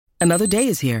Another day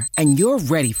is here, and you're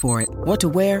ready for it. What to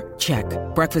wear? Check.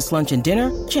 Breakfast, lunch, and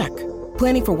dinner? Check.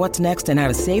 Planning for what's next and how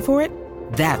to save for it?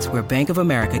 That's where Bank of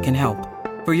America can help.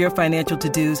 For your financial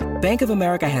to-dos, Bank of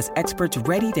America has experts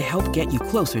ready to help get you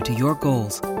closer to your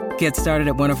goals. Get started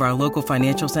at one of our local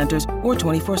financial centers or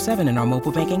 24/7 in our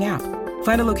mobile banking app.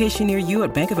 Find a location near you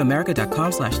at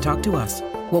bankofamerica.com/talktous.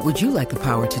 What would you like the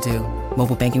power to do?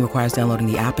 Mobile banking requires downloading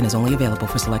the app and is only available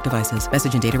for select devices.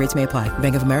 Message and data rates may apply.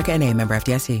 Bank of America N.A., member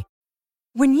FDIC.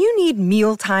 When you need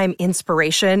mealtime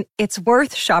inspiration, it's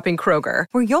worth shopping Kroger,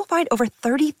 where you'll find over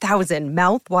 30,000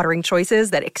 mouth-watering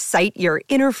choices that excite your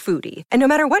inner foodie. And no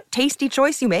matter what tasty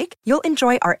choice you make, you'll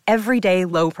enjoy our everyday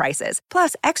low prices,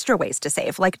 plus extra ways to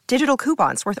save, like digital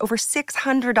coupons worth over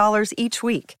 $600 each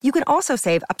week. You can also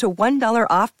save up to $1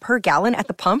 off per gallon at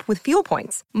the pump with fuel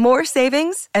points. More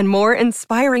savings and more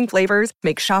inspiring flavors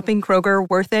make shopping Kroger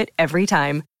worth it every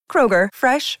time. Kroger,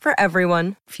 fresh for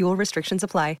everyone. Fuel restrictions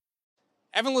apply.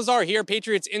 Evan Lazar here,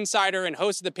 Patriots insider and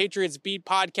host of the Patriots Beat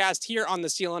podcast here on the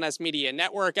CLNS Media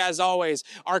Network. As always,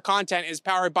 our content is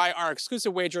powered by our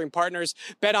exclusive wagering partners,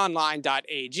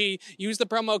 betonline.ag. Use the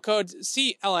promo code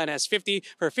CLNS50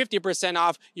 for 50%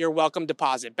 off your welcome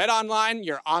deposit. BetOnline,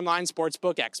 your online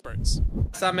sportsbook experts.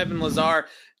 I'm Evan Lazar,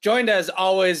 joined as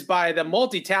always by the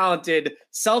multi-talented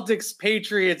Celtics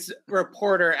Patriots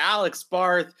reporter, Alex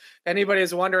Barth. If anybody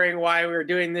is wondering why we were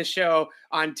doing this show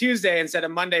on Tuesday instead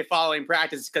of Monday following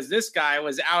practice, because this guy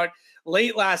was out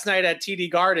late last night at TD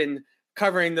Garden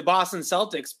covering the Boston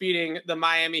Celtics beating the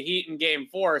Miami Heat in Game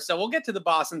 4. So we'll get to the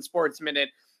Boston Sports Minute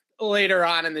later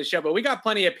on in the show, but we got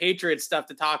plenty of Patriots stuff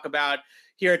to talk about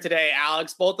here today,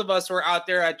 Alex. Both of us were out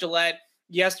there at Gillette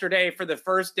yesterday for the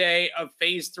first day of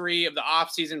phase 3 of the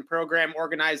offseason program.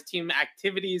 Organized team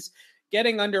activities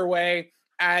getting underway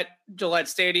at Gillette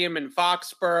Stadium in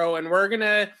Foxborough. And we're going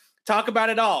to talk about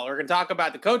it all. We're going to talk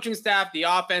about the coaching staff, the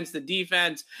offense, the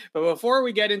defense. But before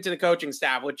we get into the coaching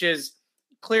staff, which is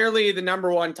clearly the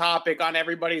number one topic on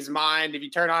everybody's mind, if you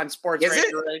turn on sports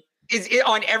radio, is it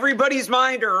on everybody's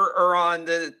mind or on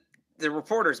the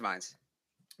reporters' minds?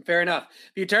 Fair enough.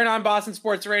 If you turn on Boston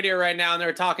Sports Radio right now and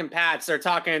they're talking Pats, they're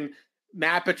talking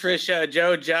Matt Patricia,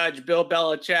 Joe Judge, Bill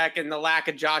Belichick, and the lack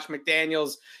of Josh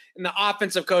McDaniels and the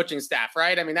offensive coaching staff,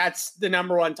 right? I mean, that's the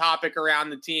number one topic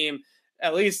around the team,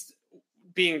 at least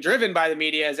being driven by the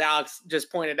media, as Alex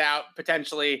just pointed out,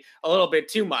 potentially a little bit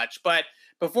too much. But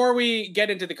before we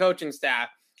get into the coaching staff,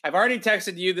 I've already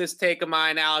texted you this take of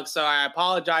mine, Alex, so I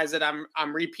apologize that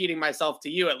I'm repeating myself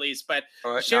to you at least. But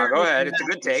go ahead. It's a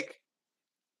good take.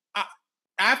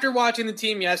 After watching the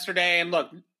team yesterday, and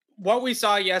look, what we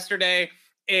saw yesterday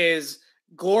is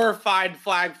glorified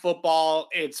flag football.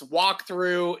 It's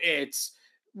walkthrough. It's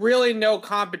really no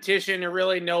competition or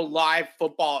really no live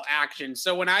football action.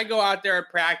 So when I go out there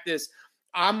at practice,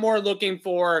 I'm more looking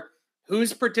for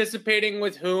who's participating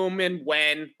with whom and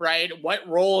when, right? What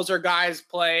roles are guys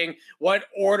playing? What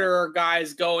order are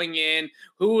guys going in?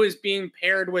 Who is being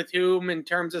paired with whom in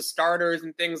terms of starters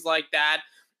and things like that?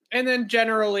 And then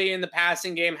generally in the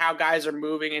passing game, how guys are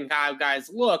moving and how guys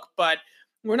look. But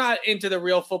we're not into the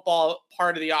real football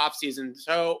part of the offseason.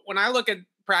 So when I look at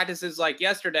practices like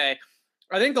yesterday,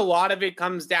 I think a lot of it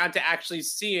comes down to actually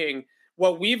seeing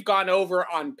what we've gone over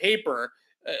on paper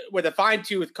with a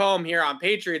fine-tooth comb here on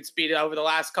Patriots Beat over the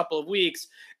last couple of weeks,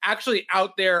 actually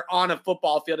out there on a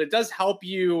football field. It does help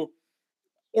you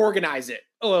organize it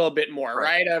a little bit more,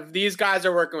 right? Of these guys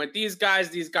are working with these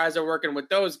guys are working with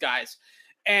those guys.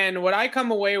 And what I come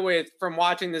away with from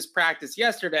watching this practice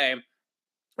yesterday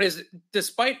is,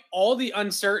 despite all the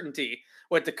uncertainty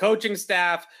with the coaching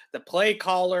staff, the play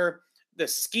caller, the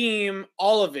scheme,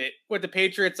 all of it with the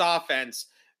Patriots offense,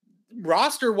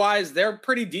 roster-wise, they're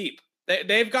pretty deep.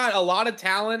 They've got a lot of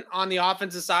talent on the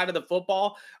offensive side of the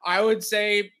football. I would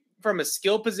say from a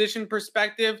skill position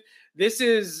perspective, this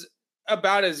is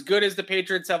about as good as the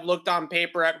Patriots have looked on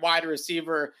paper at wide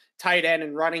receiver, tight end,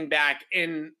 and running back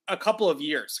in a couple of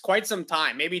years, quite some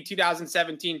time. Maybe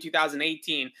 2017,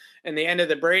 2018, and the end of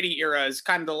the Brady era is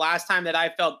kind of the last time that I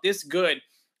felt this good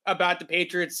about the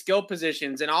Patriots' skill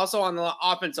positions. And also on the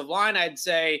offensive line, I'd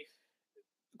say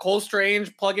Cole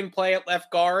Strange, plug and play at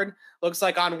left guard. Looks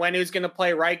like Onwenu's going to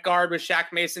play right guard with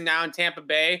Shaq Mason now in Tampa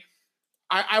Bay.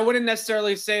 I wouldn't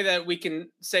necessarily say that we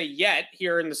can say yet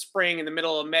here in the spring, in the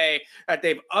middle of May, that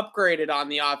they've upgraded on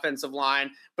the offensive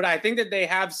line, but I think that they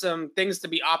have some things to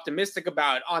be optimistic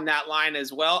about on that line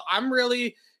as well. I'm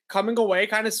really coming away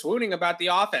kind of swooning about the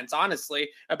offense, honestly,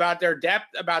 about their depth,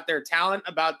 about their talent,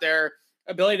 about their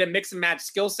ability to mix and match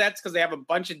skill sets, because they have a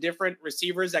bunch of different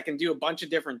receivers that can do a bunch of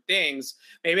different things.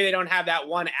 Maybe they don't have that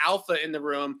one alpha in the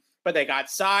room, but they got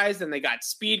size and they got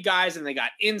speed guys and they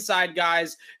got inside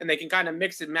guys, and they can kind of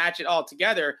mix and match it all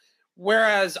together.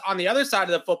 Whereas on the other side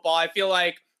of the football, I feel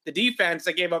like the defense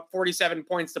that gave up 47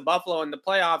 points to Buffalo in the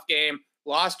playoff game,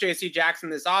 lost J.C. Jackson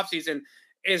this offseason,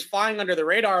 is flying under the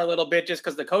radar a little bit just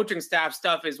because the coaching staff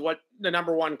stuff is what the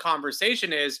number one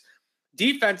conversation is.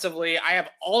 Defensively, I have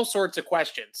all sorts of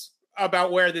questions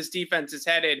about where this defense is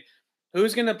headed.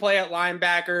 Who's going to play at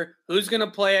linebacker? Who's going to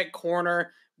play at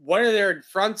corner? What are their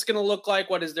fronts going to look like?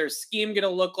 What is their scheme going to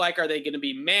look like? Are they going to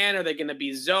be man? Are they going to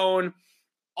be zone?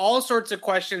 All sorts of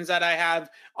questions that I have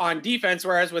on defense,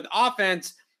 whereas with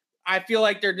offense, I feel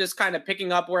like they're just kind of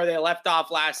picking up where they left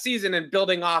off last season and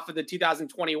building off of the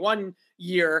 2021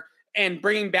 year and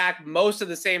bringing back most of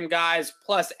the same guys,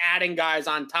 plus adding guys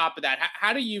on top of that.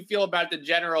 How do you feel about the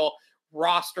general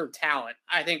roster talent,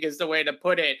 I think is the way to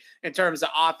put it, in terms of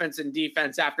offense and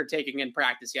defense after taking in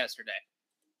practice yesterday?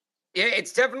 Yeah,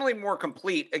 it's definitely more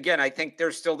complete. Again, I think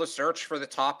there's still the search for the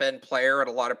top end player at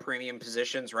a lot of premium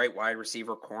positions, right? Wide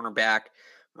receiver, cornerback.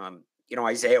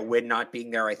 Isaiah Wynn not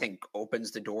being there, I think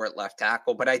opens the door at left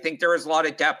tackle. But I think there is a lot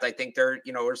of depth. I think there,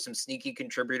 are some sneaky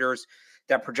contributors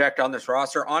that project on this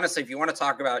roster. Honestly, if you want to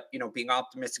talk about, being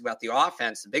optimistic about the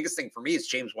offense, the biggest thing for me is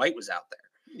James White was out there.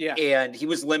 Yeah. And he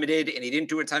was limited and he didn't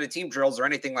do a ton of team drills or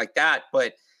anything like that.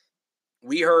 But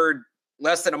we heard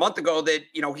less than a month ago that,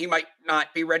 he might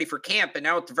not be ready for camp. And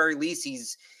now at the very least,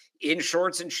 he's in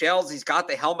shorts and shells. He's got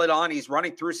the helmet on. He's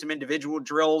running through some individual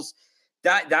drills.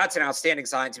 That's an outstanding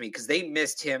sign to me because they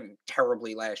missed him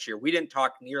terribly last year. We didn't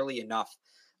talk nearly enough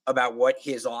about what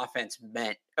his offense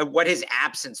meant, what his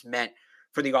absence meant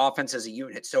for the offense as a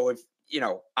unit. So if,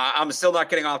 I'm still not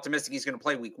getting optimistic he's going to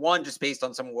play week one just based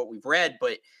on some of what we've read,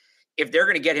 but if they're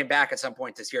going to get him back at some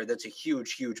point this year, that's a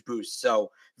huge, huge boost.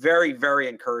 So very, very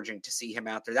encouraging to see him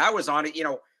out there. That was on it.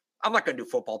 I'm not going to do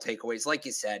football takeaways. Like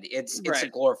you said, it's right. A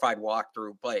glorified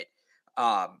walkthrough, but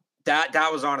that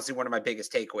was honestly one of my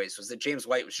biggest takeaways was that James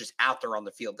White was just out there on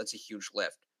the field. That's a huge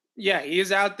lift. Yeah, he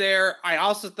is out there. I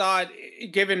also thought,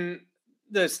 given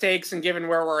the stakes and given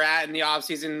where we're at in the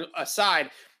offseason aside,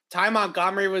 Ty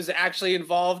Montgomery was actually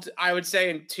involved, I would say,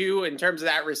 in terms of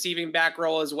that receiving back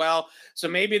role as well. So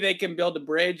maybe they can build a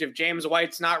bridge if James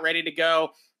White's not ready to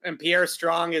go and Pierre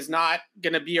Strong is not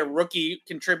going to be a rookie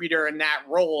contributor in that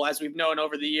role. As we've known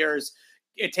over the years,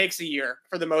 it takes a year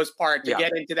for the most part to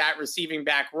get into that receiving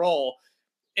back role.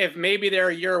 If maybe they're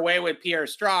a year away with Pierre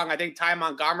Strong, I think Ty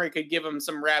Montgomery could give him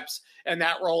some reps in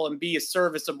that role and be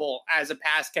serviceable as a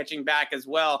pass catching back as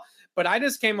well. But I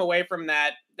just came away from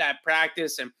that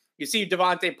practice, and you see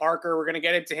Devontae Parker. We're going to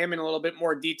get into him in a little bit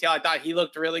more detail. I thought he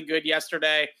looked really good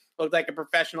yesterday. Looked like a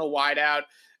professional wideout.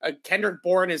 Kendrick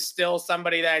Bourne is still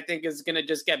somebody that I think is going to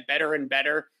just get better and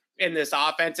better in this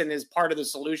offense and is part of the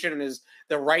solution and is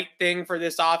the right thing for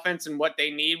this offense and what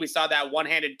they need. We saw that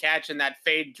one-handed catch and that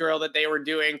fade drill that they were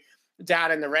doing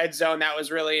down in the red zone. That was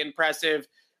really impressive.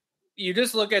 You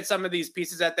just look at some of these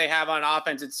pieces that they have on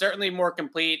offense. It's certainly more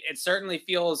complete. It certainly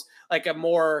feels like a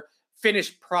more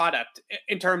finished product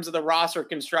in terms of the roster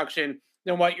construction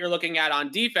than what you're looking at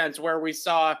on defense, where we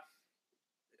saw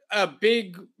a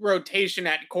big rotation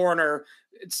at corner.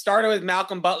 It started with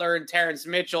Malcolm Butler and Terrence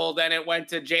Mitchell. Then it went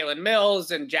to Jalen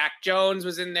Mills and Jack Jones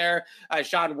was in there.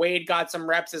 Sean Wade got some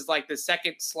reps as like the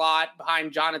second slot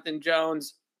behind Jonathan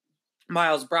Jones.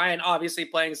 Miles Bryant obviously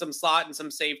playing some slot and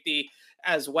some safety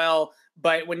as well.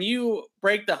 But when you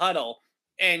break the huddle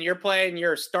and you're playing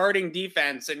your starting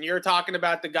defense and you're talking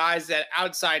about the guys that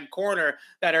outside corner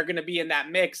that are going to be in that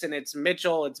mix, and it's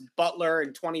Mitchell, it's Butler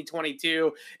in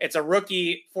 2022, it's a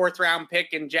rookie 4th round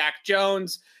pick in Jack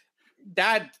Jones.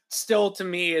 That still to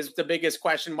me is the biggest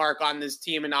question mark on this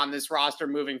team and on this roster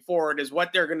moving forward is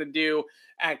what they're going to do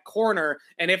at corner.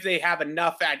 And if they have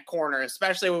enough at corner,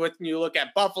 especially when you look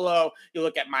at Buffalo, you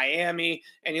look at Miami,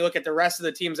 and you look at the rest of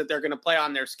the teams that they're going to play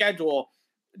on their schedule.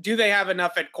 Do they have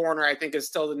enough at corner, I think, is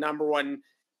still the number one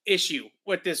issue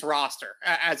with this roster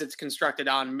as it's constructed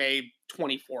on May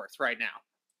 24th right now.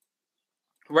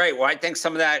 Right. Well, I think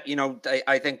some of that,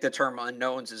 I think the term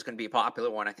unknowns is going to be a popular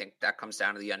one. I think that comes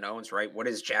down to the unknowns, right? What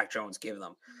does Jack Jones give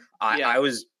them? I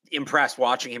was impressed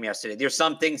watching him yesterday. There's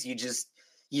some things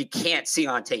you can't see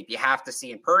on tape. You have to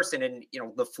see in person, and,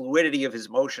 the fluidity of his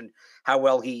motion, how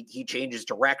well he changes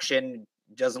direction,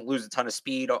 doesn't lose a ton of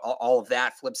speed, all of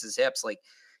that, flips his hips. Like,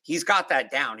 he's got that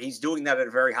down. He's doing that at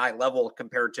a very high level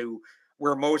compared to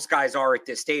where most guys are at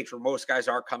this stage, where most guys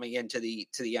are coming into the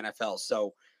NFL.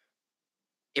 So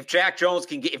if Jack Jones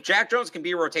can be a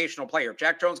rotational player, if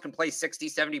Jack Jones can play 60,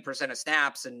 70% of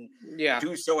snaps and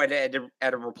do so at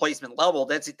a replacement level,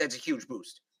 that's a huge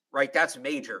boost, right? That's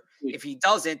major. If he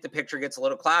doesn't, the picture gets a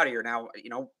little cloudier. Now,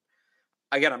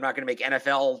 again, I'm not going to make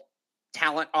NFL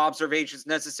talent observations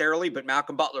necessarily, but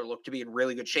Malcolm Butler looked to be in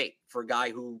really good shape for a guy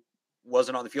who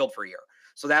wasn't on the field for a year.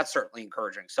 So that's certainly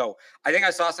encouraging. So I think I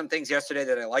saw some things yesterday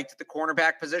that I liked at the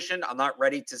cornerback position. I'm not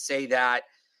ready to say that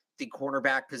the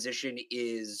cornerback position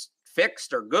is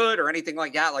fixed or good or anything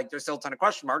like that. Like, there's still a ton of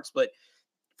question marks, but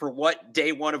for what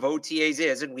day one of OTAs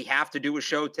is, and we have to do a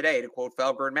show today, to quote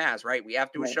Felger and Maz, right? We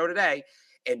have to do a show today.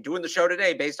 And doing the show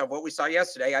today, based on what we saw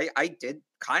yesterday, I did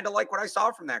kind of like what I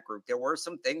saw from that group. There were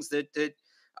some things that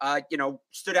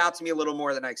stood out to me a little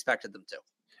more than I expected them to.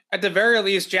 At the very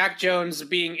least, Jack Jones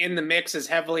being in the mix as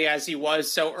heavily as he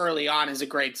was so early on is a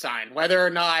great sign. Whether or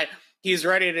not he's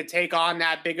ready to take on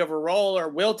that big of a role or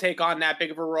will take on that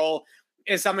big of a role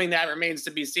is something that remains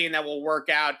to be seen, that will work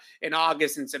out in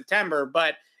August and September.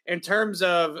 But in terms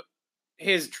of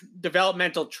his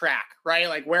developmental track, right?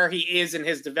 Like where he is in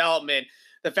his development,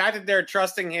 the fact that they're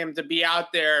trusting him to be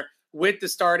out there with the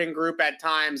starting group at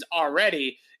times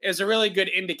already is a really good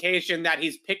indication that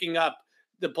he's picking up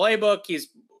the playbook. He's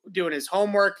doing his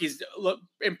homework. He's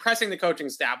impressing the coaching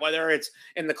staff, whether it's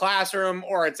in the classroom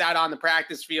or it's out on the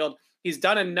practice field. He's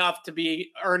done enough to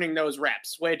be earning those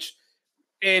reps, which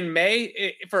in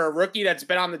May, for a rookie that's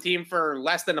been on the team for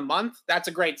less than a month, that's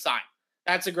a great sign.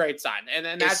 That's a great sign.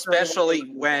 And that's especially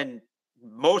when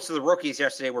most of the rookies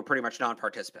yesterday were pretty much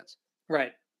non-participants.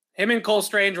 Right. Him and Cole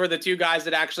Strange were the two guys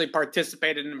that actually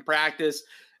participated in practice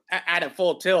at a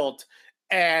full tilt.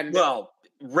 And well,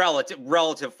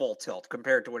 relative full tilt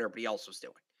compared to what everybody else was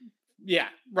doing. Yeah,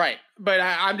 right. But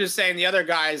I'm just saying the other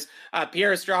guys,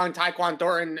 Pierre Strong, Tyquan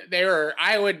Thornton,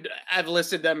 I would have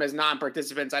listed them as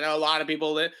non-participants. I know a lot of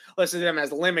people listed them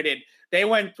as limited. They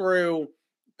went through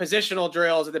positional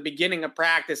drills at the beginning of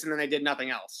practice and then they did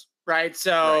nothing else. Right.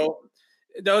 So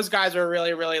those guys were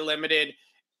really, really limited.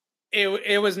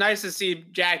 It was nice to see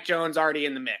Jack Jones already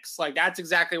in the mix. Like, that's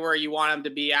exactly where you want him to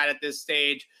be at this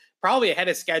stage. Probably ahead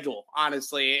of schedule,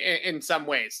 honestly, in some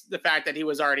ways. The fact that he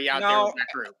was already out there with that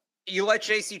group. You let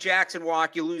J.C. Jackson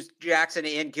walk. You lose Jackson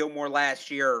and Gilmore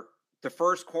last year. The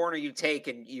first corner you take,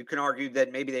 and you can argue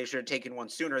that maybe they should have taken one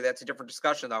sooner. That's a different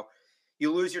discussion, though.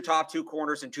 You lose your top two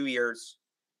corners in 2 years.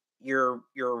 Your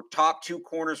top two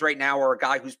corners right now are a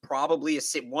guy who's probably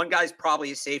one guy's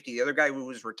probably a safety. The other guy who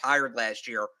was retired last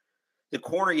year. The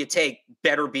corner you take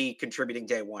better be contributing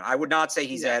day one. I would not say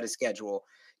he's ahead of schedule.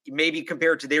 Maybe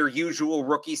compared to their usual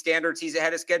rookie standards, he's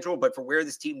ahead of schedule, but for where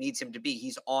this team needs him to be,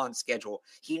 he's on schedule.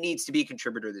 He needs to be a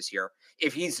contributor this year.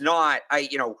 If he's not, I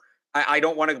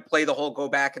don't want to play the whole go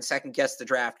back and second guess the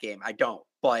draft game. I don't.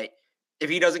 But if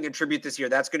he doesn't contribute this year,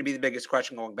 that's going to be the biggest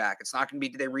question going back. It's not going to be,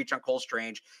 did they reach on Cole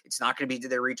Strange? It's not going to be,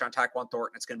 did they reach on Tyquan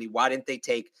Thornton? It's going to be, why didn't they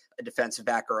take a defensive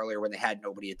back earlier when they had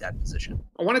nobody at that position?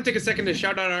 I want to take a second to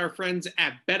shout out our friends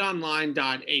at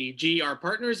betonline.ag. Our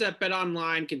partners at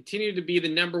BetOnline continue to be the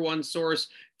number one source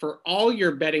for all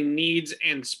your betting needs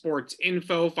and sports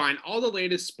info. Find all the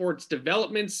latest sports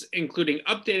developments, including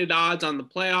updated odds on the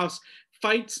playoffs,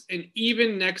 fights, and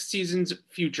even next season's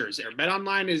futures.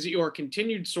 BetOnline is your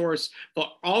continued source for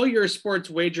all your sports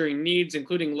wagering needs,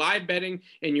 including live betting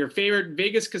and your favorite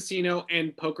Vegas casino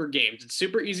and poker games. It's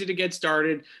super easy to get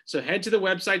started, so head to the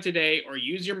website today or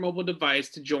use your mobile device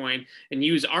to join and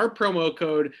use our promo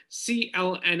code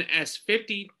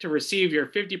CLNS50 to receive your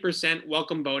 50%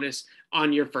 welcome bonus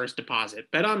on your first deposit.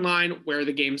 BetOnline, where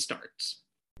the game starts.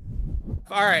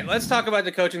 All right, let's talk about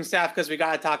the coaching staff, because we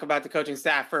got to talk about the coaching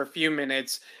staff for a few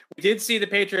minutes. We did see the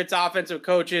Patriots offensive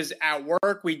coaches at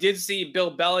work. We did see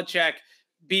Bill Belichick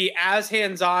be as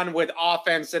hands-on with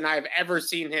offense than I've ever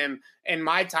seen him in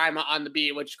my time on the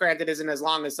beat, which granted isn't as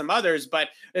long as some others, but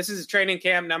this is training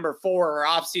camp number 4 or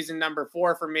off-season number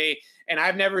 4 for me. And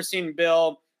I've never seen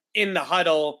Bill in the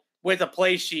huddle with a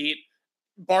play sheet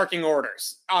barking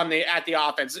orders at the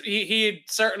offense. He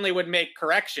certainly would make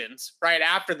corrections right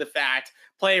after the fact.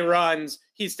 Play runs,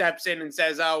 he steps in and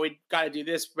says, oh, we got to do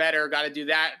this better, got to do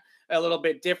that a little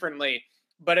bit differently.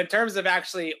 But in terms of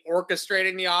actually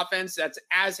orchestrating the offense, that's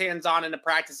as hands-on in the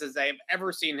practice as I've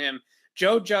ever seen him.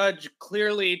 Joe Judge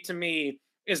clearly, to me,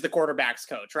 is the quarterback's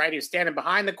coach, right? He's standing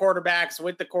behind the quarterbacks,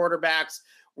 with the quarterbacks,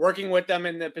 working with them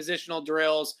in the positional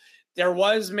drills. There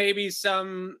was maybe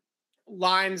some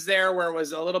lines there where it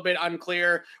was a little bit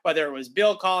unclear whether it was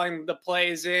Bill calling the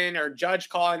plays in or Judge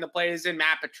calling the plays in.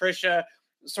 Matt Patricia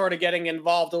sort of getting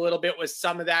involved a little bit with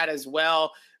some of that as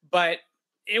well, but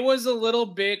it was a little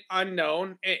bit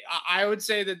unknown. I would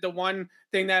say that the one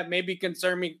thing that maybe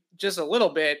concerned me just a little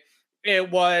bit,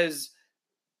 there's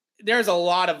a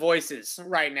lot of voices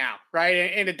right now,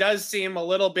 right? And it does seem a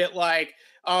little bit like,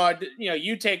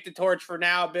 you take the torch for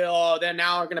now, Bill. Then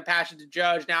now I'm going to pass it to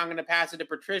Judge. Now I'm going to pass it to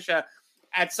Patricia.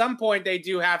 at some point they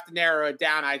do have to narrow it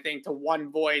down, I think, to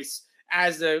one voice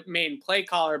as the main play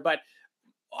caller. But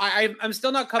I'm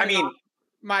still not coming off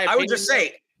my opinion. I would just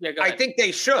say, I think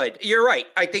they should. You're right.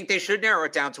 I think they should narrow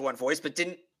it down to one voice, but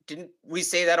didn't we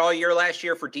say that all year last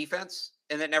year for defense,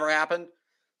 and that never happened?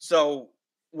 So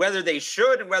whether they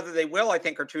should and whether they will, I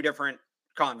think, are two different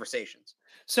conversations.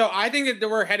 So I think that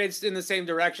we're headed in the same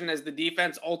direction as the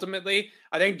defense. Ultimately,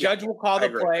 I think Judge will call the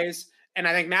plays, and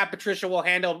I think Matt Patricia will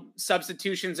handle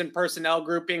substitutions and personnel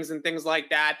groupings and things like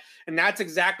that. And that's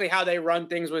exactly how they run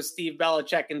things with Steve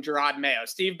Belichick and Gerard Mayo.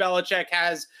 Steve Belichick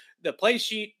has the play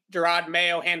sheet. Gerard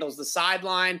Mayo handles the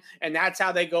sideline, and that's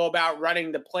how they go about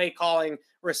running the play calling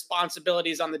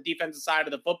responsibilities on the defensive side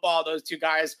of the football. Those two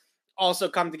guys also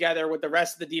come together with the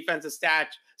rest of the defensive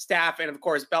staff and, of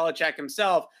course, Belichick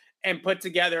himself, and put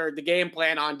together the game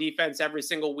plan on defense every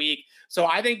single week. So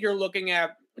I think you're looking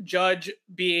at Judge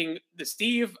being the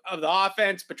Steve of the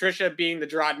offense, Patricia being the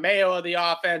Gerard Mayo of the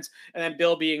offense, and then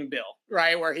Bill being Bill,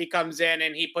 right? Where he comes in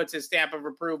and he puts his stamp of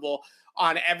approval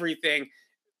on everything.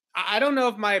 I don't know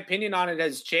if my opinion on it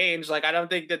has changed. Like, I don't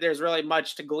think that there's really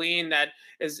much to glean that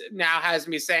is now has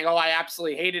me saying, oh, I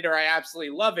absolutely hate it or I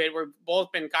absolutely love it. We've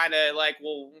both been kind of like,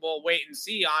 we'll wait and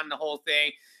see on the whole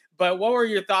thing. But what were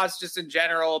your thoughts just in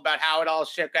general about how it all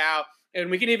shook out?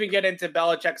 And we can even get into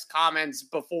Belichick's comments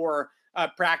before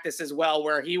practice as well,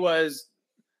 where he was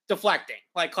deflecting,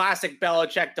 like classic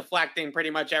Belichick deflecting pretty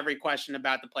much every question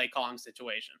about the play calling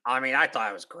situation. I mean, I thought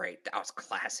it was great. That was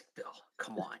classic Bill.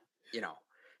 Come on. You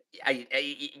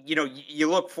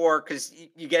look for, because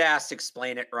you get asked to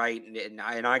explain it, right? And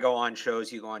I go on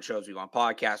shows, you go on shows, we go on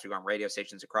podcasts, we go on radio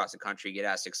stations across the country, you get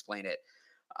asked to explain it.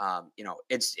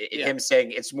 Him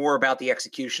saying it's more about the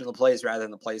execution of the plays rather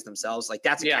than the plays themselves. Like,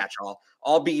 that's a catch-all.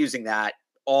 I'll be using that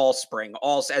all spring,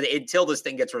 until this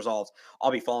thing gets resolved.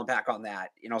 I'll be falling back on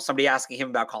that. Somebody asking him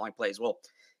about calling plays. Well,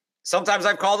 sometimes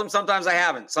I've called them, sometimes I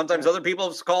haven't. Sometimes other people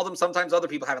have called them, sometimes other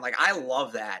people haven't. Like, I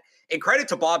love that. And credit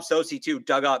to Bob Stosey, too,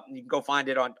 dug up, and you can go find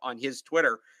it on his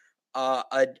Twitter,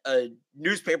 a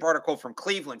newspaper article from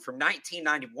Cleveland from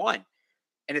 1991.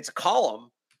 And it's a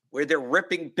column where they're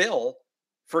ripping Bill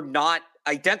for not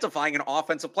identifying an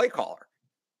offensive play caller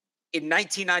in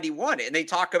 1991. And they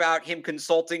talk about him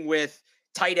consulting with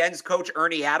tight ends coach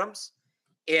Ernie Adams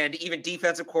and even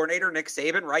defensive coordinator Nick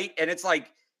Saban, right? And it's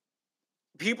like,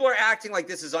 people are acting like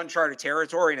this is uncharted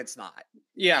territory, and it's not.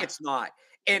 Yeah. It's not.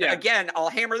 And again, I'll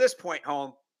hammer this point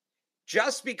home.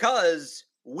 Just because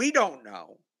we don't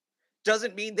know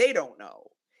doesn't mean they don't know.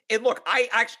 And look, I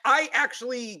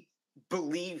actually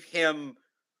believe him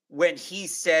when he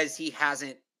says he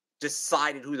hasn't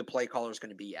decided who the play caller is going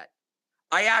to be yet.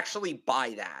 I actually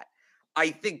buy that.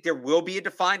 I think there will be a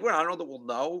defined one. I don't know that we'll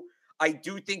know. I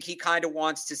do think he kind of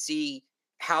wants to see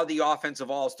how the offense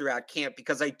evolves throughout camp,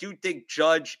 because I do think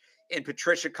Judge and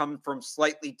Patricia come from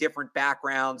slightly different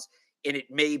backgrounds, and it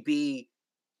may be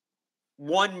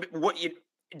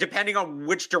depending on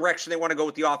which direction they want to go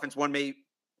with the offense, one may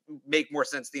make more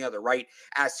sense than the other, right?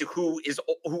 As to who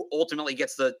ultimately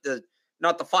gets the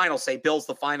not the final say, Bill's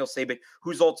the final say, but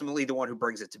who's ultimately the one who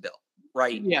brings it to Bill,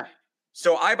 right? Yeah.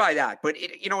 So I buy that. But,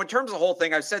 in terms of the whole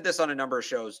thing, I've said this on a number of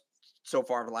shows so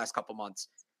far in the last couple months.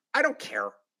 I don't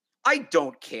care. I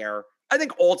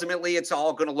think ultimately it's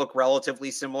all going to look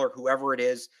relatively similar, whoever it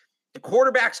is. The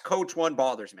quarterback's coach one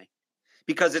bothers me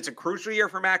because it's a crucial year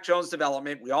for Mac Jones'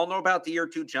 development. We all know about the year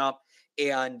 2 jump.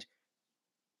 And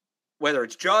whether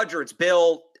it's Judge or it's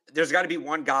Bill, there's got to be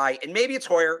one guy. And maybe it's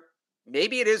Hoyer.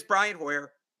 Maybe it is Brian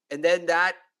Hoyer. And then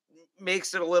that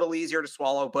makes it a little easier to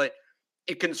swallow. But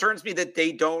it concerns me that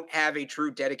they don't have a true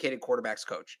dedicated quarterback's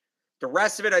coach. The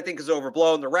rest of it, I think, is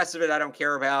overblown. The rest of it, I don't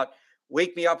care about.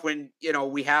 Wake me up when,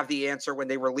 we have the answer, when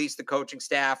they release the coaching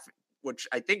staff, which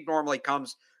I think normally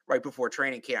comes right before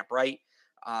training camp, right?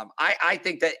 I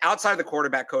think that outside of the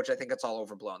quarterback coach, I think it's all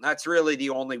overblown. That's really the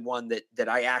only one that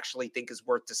I actually think is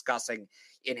worth discussing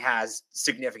and has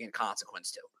significant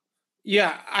consequence to.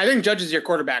 Yeah, I think Judge is your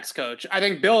quarterback's coach. I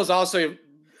think Bill is also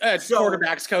a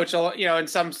quarterback's coach, in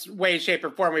some way, shape,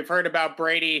 or form. We've heard about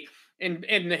Brady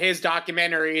in his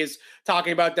documentaries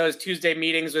talking about those Tuesday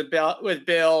meetings with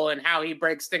Bill and how he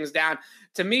breaks things down.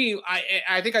 To me,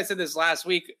 I think I said this last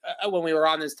week when we were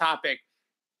on this topic,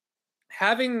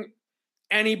 having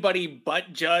anybody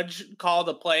but Judge call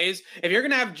the plays, if you're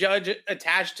going to have Judge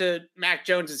attached to Mac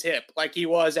Jones's hip like he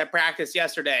was at practice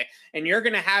yesterday, and you're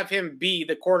going to have him be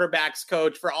the quarterback's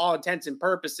coach for all intents and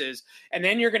purposes, and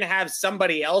then you're going to have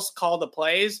somebody else call the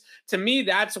plays, to me,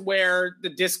 that's where the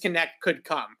disconnect could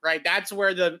come, right? That's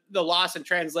where the loss in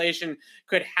translation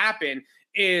could happen,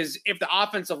 is if the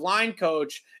offensive line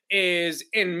coach is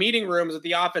in meeting rooms with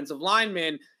the offensive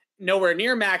linemen, nowhere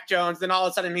near Mac Jones, then all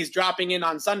of a sudden he's dropping in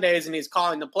on Sundays and he's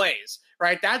calling the plays,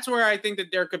 right? That's where I think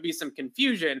that there could be some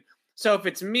confusion. So if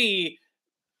it's me,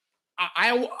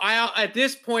 I at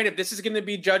this point, if this is going to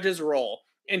be Judge's role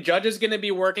and Judge is going to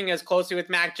be working as closely with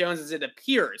Mac Jones as it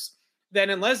appears, then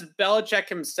unless Belichick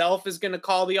himself is going to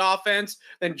call the offense,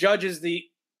 then Judge is the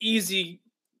easy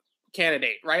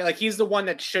candidate, right? Like he's the one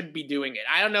that should be doing it.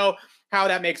 I don't know how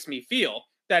that makes me feel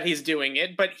that he's doing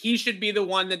it, but he should be the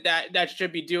one that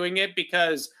should be doing it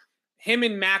because him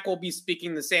and Mac will be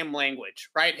speaking the same language,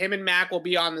 right? Him and Mac will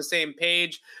be on the same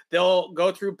page. They'll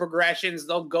go through progressions.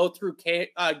 They'll go through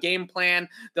game plan.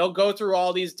 They'll go through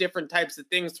all these different types of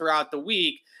things throughout the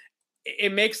week.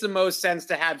 It makes the most sense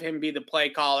to have him be the play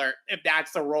caller if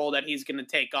that's the role that he's going to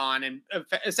take on and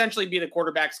essentially be the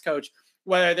quarterback's coach,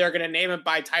 whether they're going to name it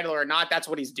by title or not. That's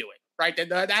what he's doing, right?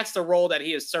 That's the role that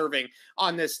he is serving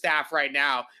on this staff right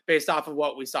now based off of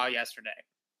what we saw yesterday.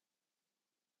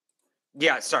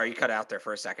 Yeah, sorry, you cut out there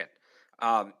for a second.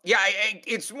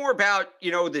 It's more about,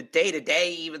 the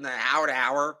day-to-day, even the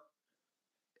hour-to-hour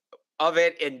of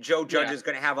it, and Joe Judge is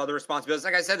going to have other responsibilities.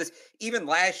 Like I said, this even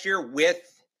last year with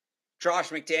Josh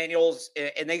McDaniels,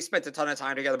 and they spent a ton of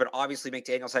time together, but obviously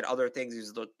McDaniels had other things.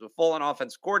 He's the full-on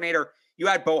offensive coordinator. You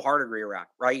had Bo Hardigree around,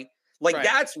 right?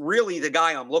 That's really the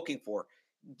guy I'm looking for.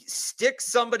 Stick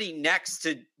somebody next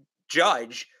to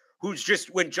Judge who's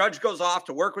just, when Judge goes off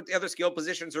to work with the other skill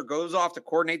positions or goes off to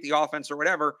coordinate the offense or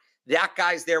whatever, that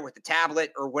guy's there with the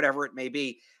tablet or whatever it may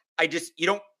be. It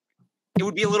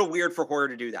would be a little weird for Hoyer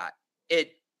to do that.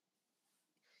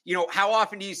 How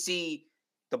often do you see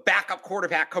the backup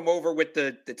quarterback come over with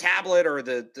the tablet or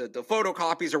the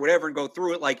photocopies or whatever and go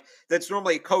through it? Like, that's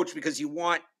normally a coach because you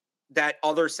want that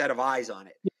other set of eyes on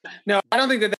it. No, I don't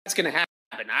think that's going to happen.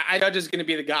 I Judge is going to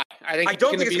be the guy. I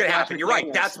don't think it's going to happen. You're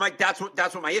right. That's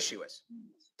what my issue is.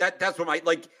 That's what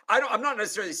I'm not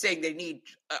necessarily saying they need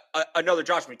another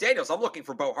Josh McDaniels. I'm looking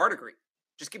for Bo Hardigree.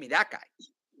 Just give me that guy.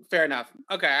 Fair enough.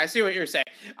 Okay, I see what you're saying.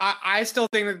 I still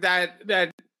think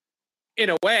that in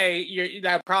a way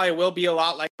that probably will be a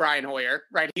lot like Brian Hoyer,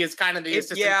 right? He is kind of the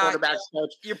assistant quarterback's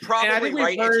coach. You're probably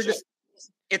right.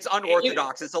 It's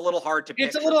unorthodox. It's a little hard to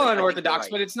picture. It's a little unorthodox,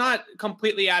 but it's not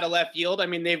completely out of left field. I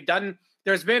mean,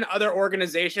 there's been other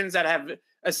organizations that have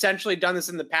essentially done this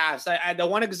in the past. The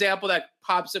one example that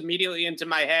pops immediately into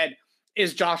my head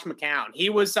is Josh McCown. He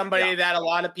was somebody that a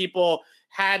lot of people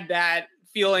had that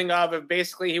feeling of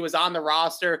basically he was on the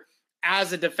roster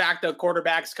as a de facto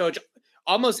quarterback's coach,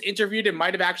 almost interviewed and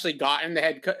might have actually gotten the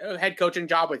head coaching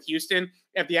job with Houston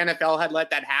if the NFL had let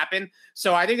that happen.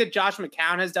 So I think that Josh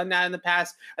McCown has done that in the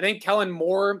past. I think Kellen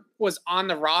Moore was on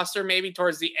the roster maybe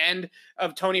towards the end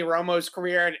of Tony Romo's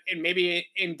career and maybe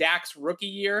in Dak's rookie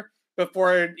year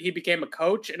before he became a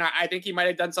coach. And I think he might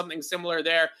have done something similar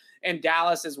there in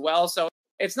Dallas as well. So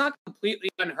it's not completely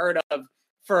unheard of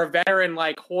for a veteran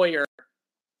like Hoyer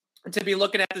to be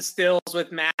looking at the stills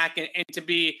with Mac and to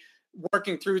be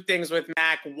working through things with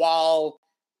Mac while,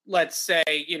 let's say,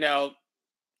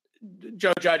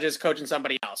 Joe Judge is coaching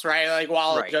somebody else, right?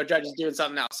 Joe Judge is doing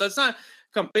something else. So it's not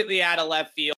completely out of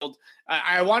left field.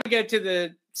 I want to get to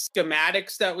the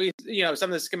schematics that some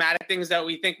of the schematic things that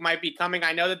we think might be coming.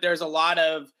 I know that there's a lot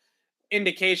of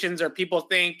indications or people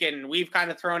think, and we've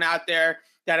kind of thrown out there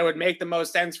that it would make the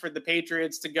most sense for the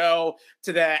Patriots to go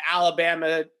to the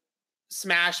Alabama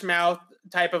smash mouth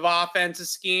type of offensive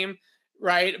scheme,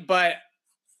 right? But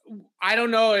I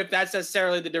don't know if that's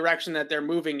necessarily the direction that they're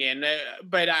moving in,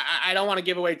 but I don't want to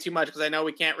give away too much because I know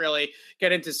we can't really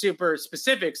get into super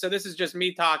specifics. So this is just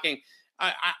me talking.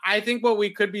 I think what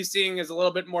we could be seeing is a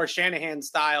little bit more Shanahan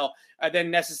style than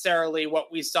necessarily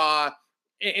what we saw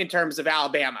in terms of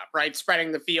Alabama, right?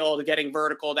 Spreading the field, getting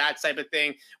vertical, that type of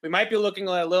thing. We might be looking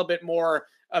at a little bit more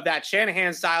of that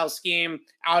Shanahan style scheme,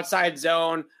 outside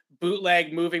zone,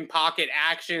 bootleg, moving pocket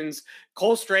actions.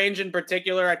 Cole Strange in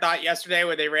particular, I thought yesterday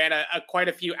where they ran quite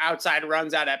a few outside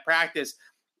runs out at practice,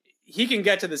 he can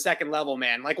get to the second level,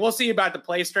 man. Like, we'll see about the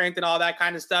play strength and all that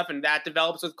kind of stuff, and that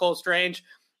develops with Cole Strange.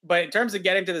 But in terms of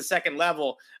getting to the second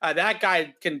level, that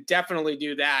guy can definitely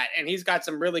do that. And he's got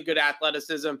some really good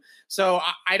athleticism. So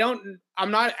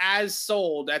I'm not as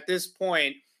sold at this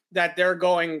point that they're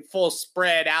going full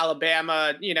spread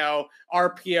Alabama,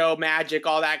 RPO magic,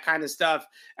 all that kind of stuff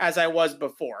as I was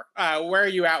before. Where are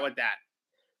you at with that?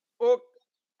 Well,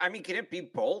 I mean, can it be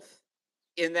both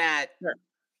in that,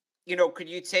 Sure. Could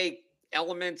you take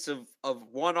elements of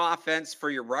one offense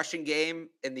for your rushing game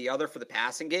and the other for the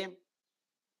passing game?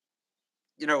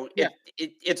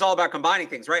 It's all about combining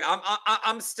things, right?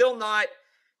 I'm still not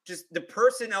just the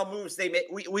personnel moves they make.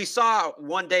 We saw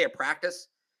one day of practice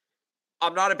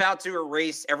I'm not about to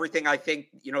erase everything I think,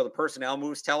 the personnel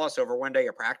moves tell us over one day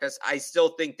of practice. I still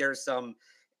think there's some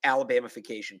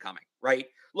Alabamification coming, right?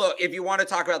 Look, if you want to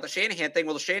talk about the Shanahan thing,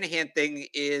 well, the Shanahan thing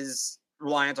is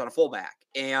reliant on a fullback.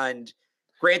 And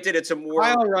granted, it's a more...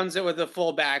 Kyle runs it with a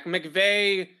fullback.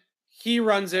 McVay, he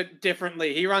runs it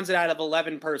differently. He runs it out of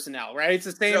 11 personnel, right? It's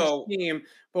the same team,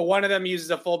 but one of them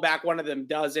uses a fullback, one of them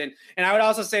doesn't. And I would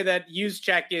also say that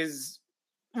Juszczyk is...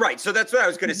 Right. So that's what I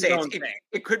was going to say.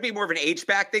 It could be more of an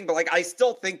H-back thing, but like, I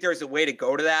still think there's a way to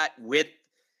go to that with...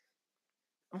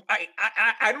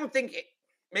 I don't think...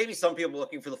 Maybe some people are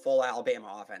looking for the full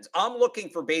Alabama offense. I'm looking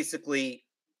for basically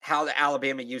how the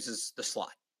Alabama uses the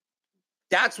slot.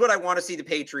 That's what I want to see the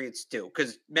Patriots do,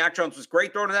 because Mac Jones was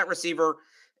great throwing to that receiver.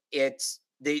 It's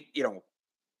the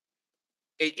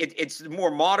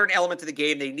more modern element to the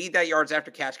game. They need that yards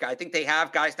after catch guy. I think they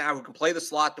have guys now who can play the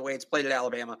slot the way it's played at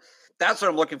Alabama. That's what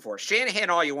I'm looking for. Shanahan,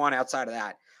 all you want outside of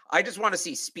that. I just want to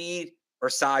see speed or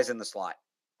size in the slot.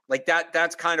 Like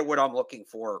that's kind of what I'm looking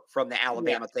for from the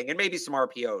Alabama thing, and maybe some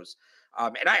RPOs.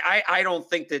 And I don't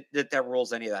think that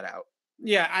rules any of that out.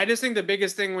 Yeah, I just think the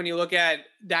biggest thing when you look at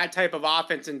that type of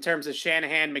offense in terms of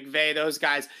Shanahan, McVay, those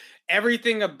guys,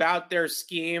 everything about their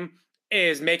scheme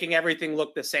is making everything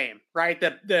look the same, right?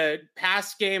 The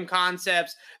pass game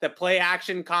concepts, the play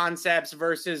action concepts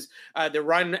versus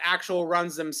the actual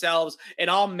runs themselves, it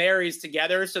all marries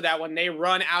together so that when they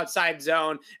run outside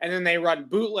zone and then they run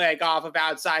bootleg off of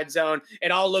outside zone,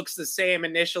 it all looks the same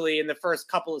initially in the first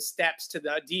couple of steps to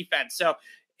the defense. So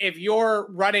if you're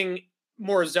running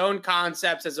more zone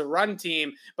concepts as a run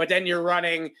team, but then you're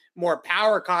running more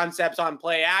power concepts on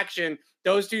play action,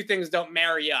 those two things don't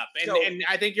marry up. And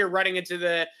I think you're running into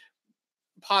the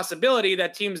possibility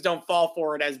that teams don't fall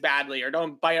for it as badly or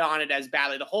don't bite on it as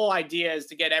badly. The whole idea is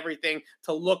to get everything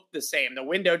to look the same. The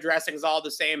window dressing is all the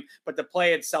same, but the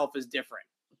play itself is different.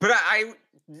 But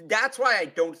that's why I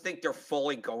don't think they're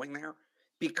fully going there,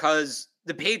 because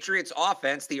the Patriots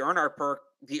offense, the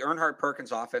Earnhardt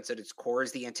Perkins offense at its core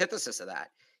is the antithesis of that.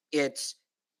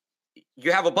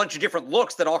 You have a bunch of different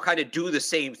looks that all kind of do the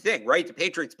same thing, right? The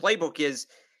Patriots playbook is,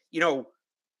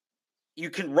 you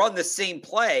can run the same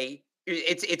play.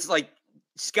 It's like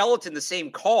skeleton, the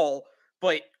same call,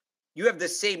 but you have the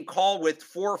same call with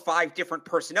 4 or 5 different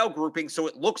personnel groupings. So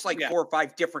it looks like 4 or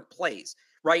 5 different plays,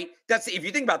 right? If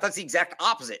you think about it, that's the exact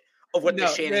opposite of what the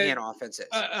Shanahan offense is.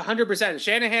 100%.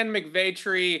 Shanahan, McVay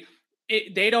tree,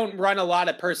 they don't run a lot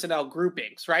of personnel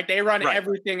groupings, right? They run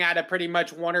everything out of pretty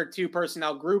much 1 or 2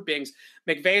 personnel groupings.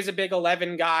 McVay's a big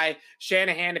 11 guy.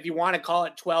 Shanahan, if you want to call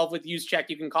it 12 with Juszczyk,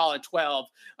 you can call it 12.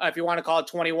 If you want to call it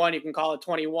 21, you can call it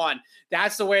 21.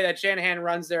 That's the way that Shanahan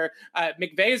runs their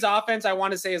McVay's offense. I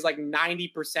want to say is like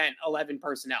 90% 11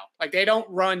 personnel. Like they don't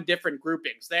run different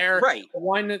groupings. They're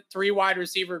 1-3 wide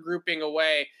receiver grouping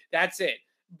away. That's it.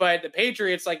 But the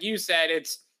Patriots, like you said,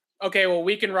 it's okay, well,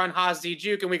 we can run Haas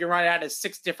Juke and we can run it out of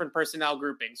 6 different personnel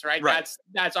groupings, right?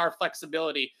 That's our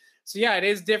flexibility. So yeah, it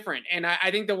is different. And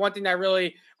I think the one thing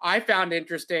that I found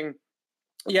interesting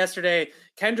yesterday,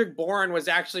 Kendrick Bourne was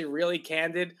actually really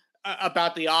candid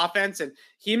about the offense. And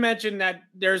he mentioned that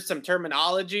there's some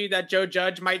terminology that Joe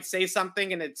Judge might say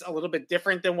something and it's a little bit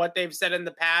different than what they've said in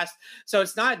the past. So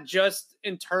it's not just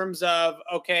in terms of,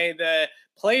 okay, the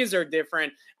plays are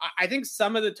different. I think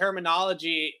some of the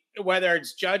terminology, whether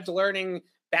it's Judge learning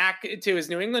back to his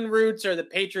New England roots or the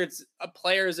Patriots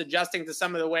players adjusting to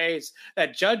some of the ways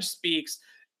that Judge speaks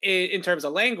in terms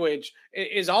of language,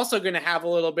 is also going to have a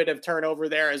little bit of turnover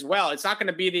there as well. It's not going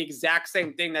to be the exact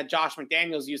same thing that Josh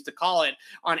McDaniels used to call it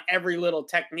on every little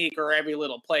technique or every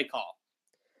little play call.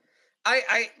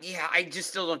 I just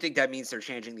still don't think that means they're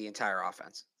changing the entire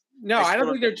offense. No, I don't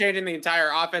think they're changing the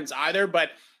entire offense either, but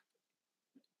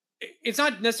it's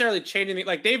not necessarily changing.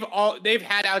 Like they've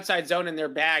had outside zone in their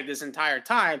bag this entire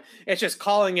time. It's just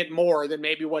calling it more than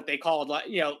maybe what they called,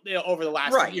 over the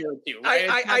last year or two. Right?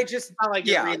 It's not like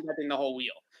you're reinventing the whole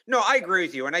wheel. No, I agree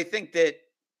with you, and I think that.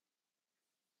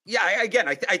 Yeah,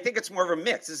 I think it's more of a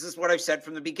mix. This is what I've said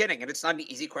from the beginning, and it's not an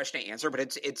easy question to answer, but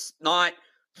it's not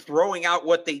throwing out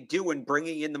what they do and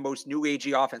bringing in the most new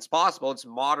agey offense possible. It's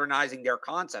modernizing their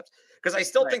concepts. Because I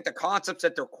still think the concepts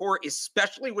at their core,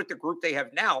 especially with the group they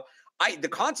have now, the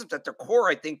concepts at their core,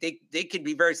 I think they can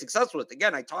be very successful with.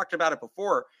 Again, I talked about it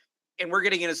before, and we're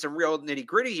getting into some real nitty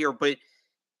gritty here. But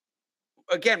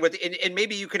again, and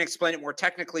maybe you can explain it more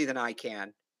technically than I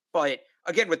can. But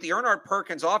again, with the Earnhardt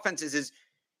Perkins offenses, is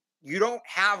you don't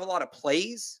have a lot of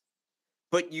plays,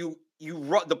 but you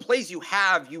run the plays you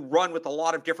run with a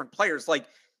lot of different players. Like,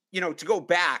 to go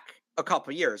back a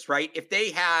couple of years, right? If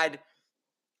they had,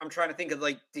 I'm trying to think of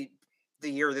like the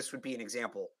year this would be an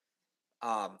example.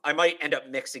 I might end up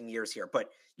mixing years here, but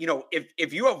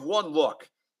if you have one look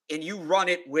and you run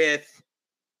it with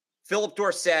Philip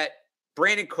Dorsett,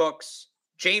 Brandon Cooks,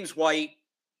 James White,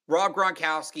 Rob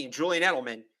Gronkowski, and Julian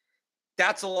Edelman,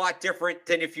 that's a lot different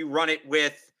than if you run it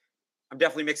with, I'm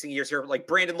definitely mixing years here, like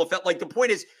Brandon LaFell. Like the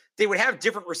point is they would have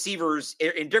different receivers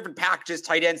in different packages,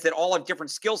 tight ends that all have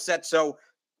different skill sets. So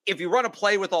if you run a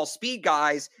play with all speed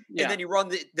guys and then you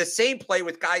run the same play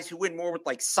with guys who win more with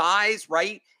like size,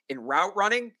 right, and route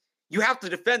running, you have to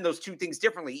defend those two things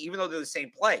differently, even though they're the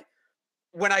same play.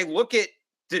 When I look at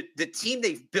the team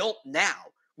they've built now,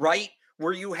 right,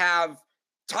 where you have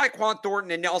Tyquan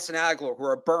Thornton and Nelson Aguilar, who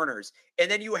are burners,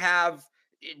 and then you have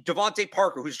Devontae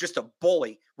Parker, who's just a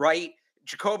bully, right?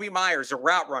 Jacoby Myers, a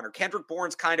route runner. Kendrick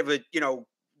Bourne's kind of a,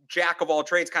 jack of all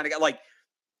trades kind of guy. Like,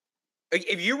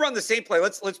 if you run the same play,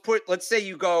 let's say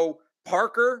you go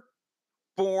Parker,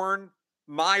 Bourne,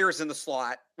 Myers in the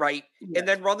slot, right? Yes. And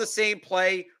then run the same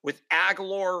play with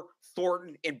Aguilar,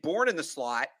 Thornton, and Bourne in the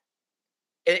slot.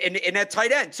 And at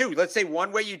tight end, too. Let's say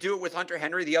one way you do it with Hunter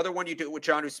Henry, the other one you do it with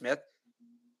Jonnu Smith.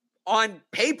 On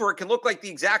paper, it can look like the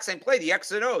exact same play, the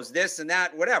X and O's, this and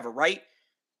that, whatever, right?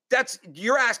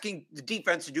 You're asking the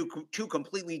defense to do two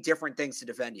completely different things to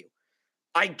defend you.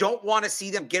 I don't want to see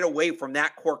them get away from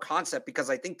that core concept because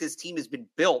I think this team has been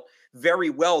built very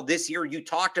well this year. You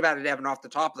talked about it, Evan, off the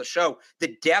top of the show,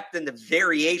 the depth and the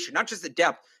variation, not just the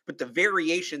depth, but the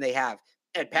variation they have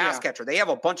at pass catcher. They have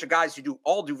a bunch of guys who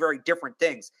all do very different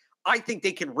things. I think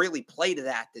they can really play to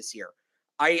that this year.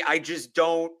 I just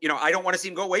don't, I don't want to see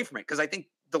them go away from it because I think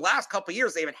the last couple of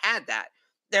years they haven't had that.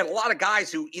 They had a lot of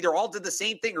guys who either all did the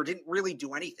same thing or didn't really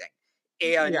do anything.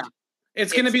 And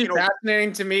it's going to be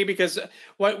fascinating to me because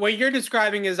what you're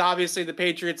describing is obviously the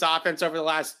Patriots offense over the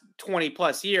last 20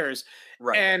 plus years.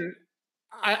 Right. And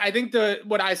I think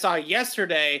what I saw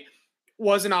yesterday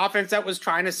was an offense that was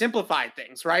trying to simplify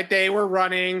things, right? They were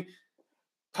running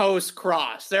post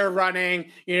cross. They're running,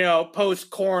 post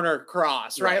corner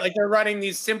cross, right? Like they're running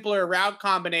these simpler route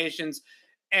combinations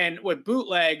and with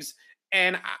bootlegs.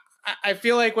 And I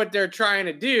feel like what they're trying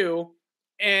to do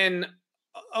in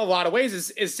a lot of ways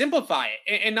is simplify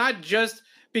it, and not just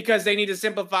because they need to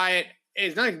simplify it.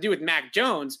 It's nothing to do with Mac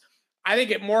Jones. I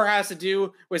think it more has to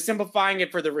do with simplifying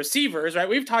it for the receivers, right?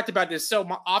 We've talked about this so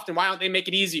often. Why don't they make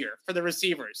it easier for the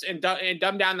receivers and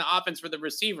dumb down the offense for the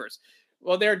receivers?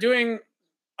 Well, they're doing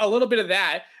a little bit of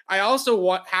that. I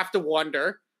also have to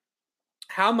wonder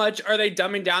how much are they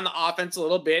dumbing down the offense a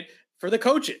little bit for the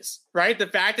coaches, right? The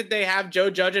fact that they have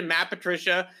Joe Judge and Matt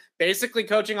Patricia basically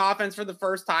coaching offense for the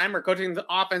first time, or coaching the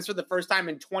offense for the first time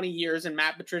in 20 years in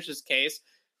Matt Patricia's case,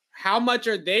 how much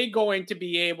are they going to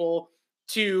be able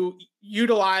to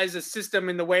utilize a system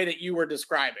in the way that you were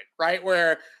describing, right?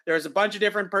 Where there's a bunch of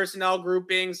different personnel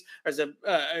groupings, there's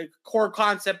a core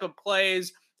concept of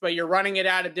plays, but you're running it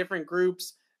out of different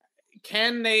groups.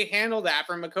 Can they handle that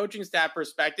from a coaching staff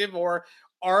perspective, or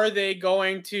are they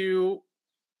going to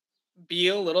be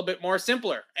a little bit more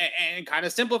simpler and kind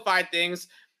of simplify things?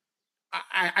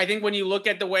 I think when you look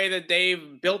at the way that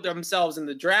they've built themselves in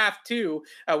the draft too,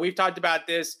 we've talked about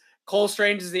this. Cole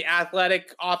Strange is the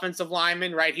athletic offensive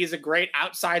lineman, right? He's a great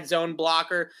outside zone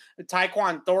blocker.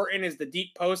 Tyquan Thornton is the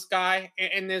deep post guy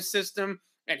in this system,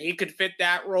 and he could fit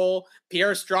that role.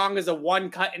 Pierre Strong is a one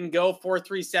cut and go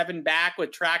 4.37 back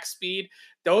with track speed.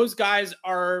 Those guys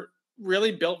are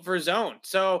really built for zone.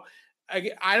 So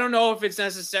I don't know if it's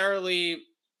necessarily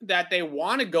that they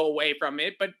want to go away from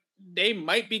it, but they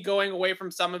might be going away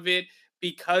from some of it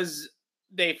because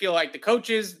they feel like the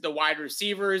coaches, the wide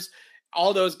receivers,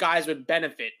 all those guys would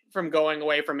benefit from going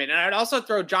away from it. And I'd also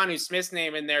throw Jonnu Smith's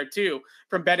name in there too,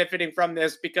 from benefiting from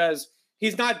this, because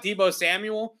he's not Deebo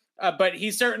Samuel, but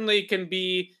he certainly can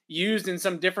be used in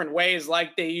some different ways,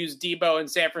 like they use Deebo in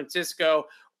San Francisco,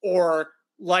 or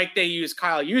like they use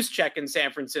Kyle Juszczyk in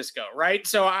San Francisco, right?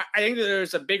 So I think that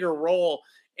there's a bigger role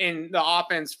in the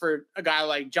offense for a guy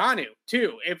like Jonnu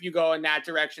too, if you go in that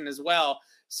direction as well.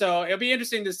 So it'll be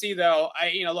interesting to see, though.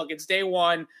 Look, it's day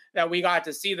one that we got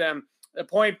to see them. The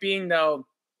point being, though,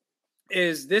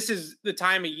 is this is the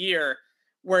time of year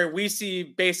where we see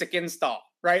basic install,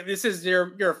 right? This is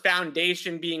your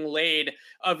foundation being laid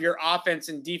of your offense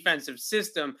and defensive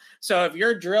system. So if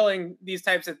you're drilling these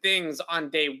types of things on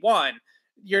day one,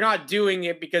 you're not doing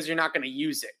it because you're not going to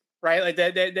use it, right? Like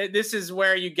this is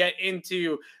where you get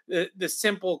into the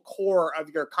simple core of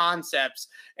your concepts,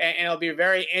 and it'll be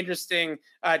very interesting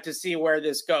to see where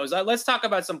this goes. Let's talk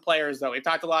about some players, though. We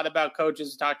talked a lot about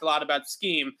coaches, we talked a lot about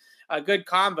scheme, a good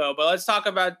combo, but let's talk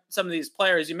about some of these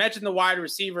players. You mentioned the wide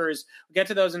receivers. We'll get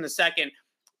to those in a second.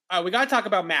 we got to talk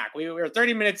about Mac. We were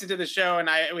 30 minutes into the show, and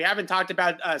we haven't talked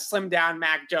about slim down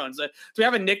Mac Jones. Do we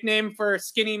have a nickname for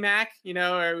Skinny Mac?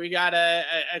 Or we got a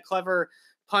clever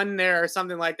pun there or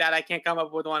something like that? I can't come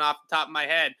up with one off the top of my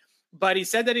head. But he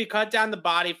said that he cut down the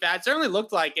body fat. Certainly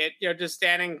looked like it, just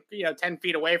standing, 10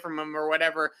 feet away from him or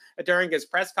whatever during his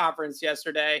press conference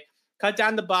yesterday. Cut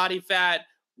down the body fat,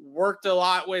 worked a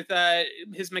lot with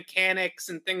his mechanics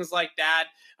and things like that.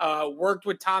 Worked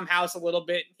with Tom House a little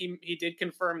bit. He did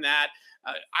confirm that.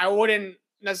 I wouldn't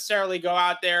necessarily go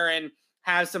out there and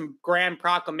have some grand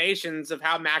proclamations of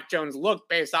how Mac Jones looked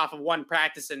based off of one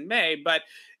practice in May, but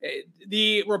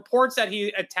the reports that he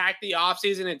attacked the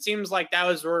offseason, it seems like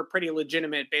were pretty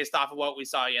legitimate based off of what we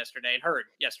saw yesterday and heard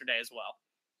yesterday as well.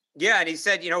 Yeah, and he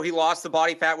said, he lost the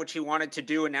body fat, which he wanted to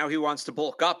do, and now he wants to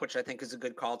bulk up, which I think is a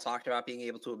good call. Talked about being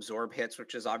able to absorb hits,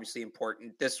 which is obviously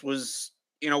important. This was,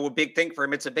 a big thing for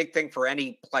him. It's a big thing for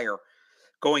any player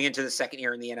going into the second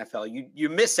year in the NFL. You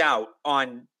miss out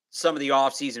on some of the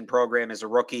offseason program as a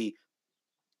rookie.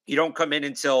 You don't come in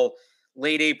until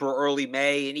late April, early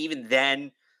May, and even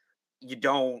then, you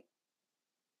don't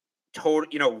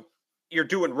you're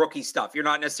doing rookie stuff. You're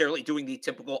not necessarily doing the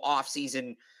typical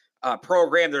offseason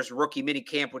program. There's rookie mini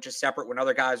camp, which is separate when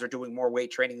other guys are doing more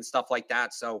weight training and stuff like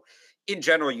that. So in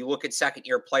general, you look at second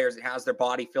year players, it has their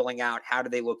body filling out. How do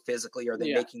they look physically? Are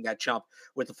they making that jump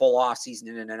with the full offseason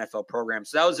in an NFL program?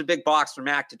 So that was a big box for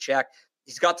Mac to check.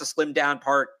 He's got the slim down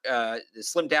part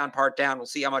down. We'll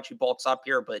see how much he bulks up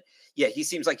here, but yeah, he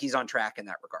seems like he's on track in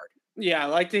that regard. Yeah, I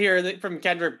like to hear from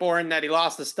Kendrick Bourne that he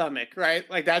lost the stomach, right?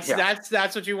 Like that's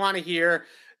what you want to hear.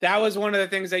 That was one of the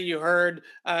things that you heard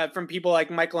from people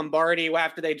like Mike Lombardi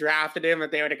after they drafted him,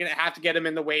 that they were going to have to get him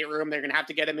in the weight room. They're going to have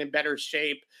to get him in better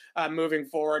shape moving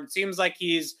forward. It seems like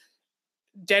he's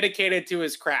dedicated to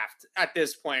his craft at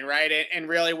this point, right? And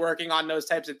really working on those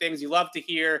types of things. You love to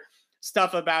hear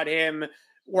stuff about him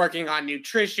working on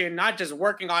nutrition, not just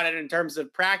working on it in terms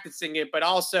of practicing it, but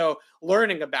also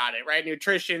learning about it, right?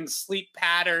 Nutrition, sleep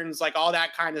patterns, like all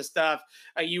that kind of stuff.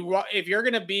 If you're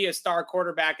going to be a star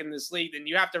quarterback in this league, then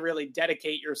you have to really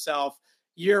dedicate yourself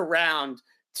year round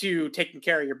to taking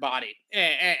care of your body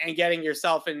and getting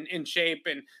yourself in shape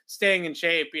and staying in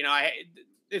shape.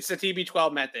 It's the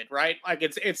TB12 method, right? Like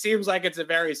it seems like it's a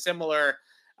very similar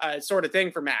sort of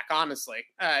thing for Mac, honestly.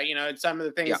 Some of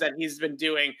the things that he's been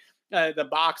doing, the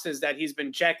boxes that he's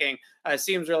been checking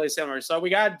seems really similar. So we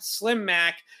got Slim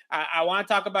Mac. I want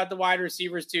to talk about the wide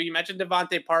receivers too. You mentioned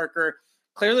Devontae Parker.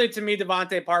 Clearly, to me,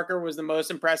 Devontae Parker was the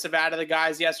most impressive out of the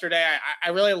guys yesterday. I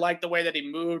really liked the way that he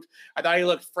moved. I thought he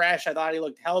looked fresh. I thought he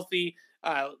looked healthy.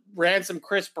 Ran some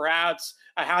crisp routes.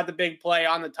 Had the big play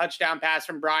on the touchdown pass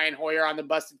from Brian Hoyer on the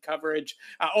busted coverage.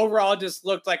 Overall, just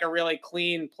looked like a really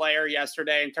clean player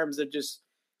yesterday in terms of just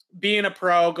being a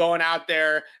pro, going out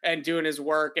there and doing his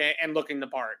work and looking the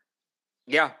part.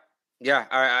 Yeah.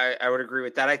 I would agree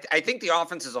with that. I think the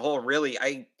offense as a whole, really,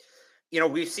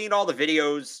 we've seen all the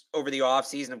videos over the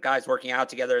offseason of guys working out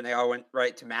together, and they all went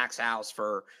right to Mac's house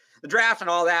for the draft and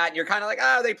all that. And you're kind of like,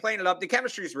 they playing it up. The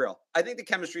chemistry is real. I think the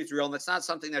chemistry is real, and it's not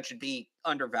something that should be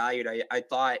undervalued. I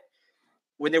thought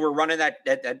when they were running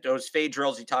those fade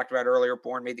drills you talked about earlier,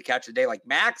 Bourne made the catch of the day, like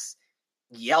Mac's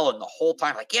yelling the whole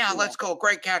time, like, let's go,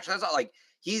 great catch. That's not like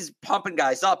he's pumping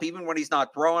guys up, even when he's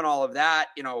not throwing all of that.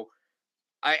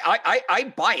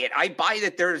 I buy it. I buy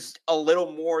that there's a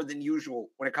little more than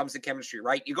usual when it comes to chemistry,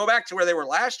 right? You go back to where they were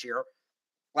last year.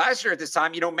 Last year at this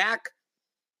time, Mac,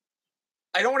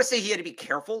 I don't want to say he had to be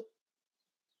careful,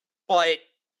 but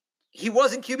he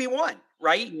wasn't QB1,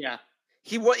 right? Yeah.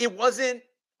 It wasn't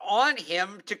on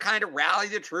him to kind of rally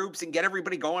the troops and get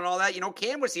everybody going, all that.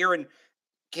 Cam was here, and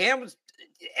Cam was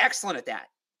excellent at that.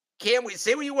 Cam,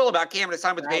 say what you will about Cam at his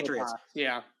time with the Patriots.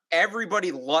 Yeah.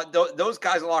 Everybody loved those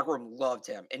guys in the locker room, loved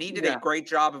him. And he did a great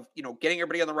job of, getting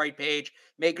everybody on the right page,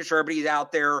 making sure everybody's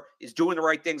out there, is doing the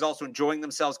right things, also enjoying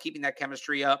themselves, keeping that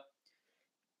chemistry up.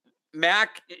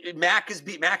 Mac is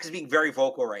being very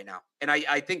vocal right now. And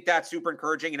I think that's super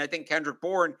encouraging. And I think Kendrick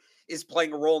Bourne is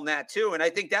playing a role in that too. And I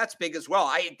think that's big as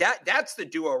well. That's the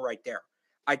duo right there.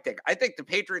 I think the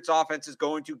Patriots offense is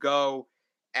going to go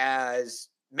as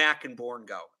Mac and Bourne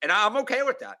go. And I'm okay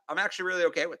with that. I'm actually really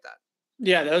okay with that.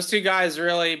 Yeah, those two guys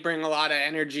really bring a lot of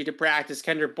energy to practice.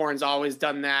 Kendrick Bourne's always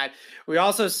done that. We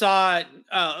also saw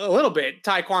a little bit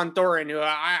Tyquan Thornton, who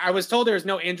I was told there was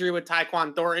no injury with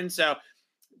Tyquan Thornton, so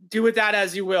do with that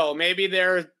as you will. Maybe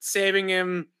they're saving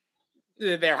him,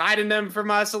 they're hiding them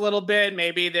from us a little bit.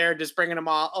 Maybe they're just bringing them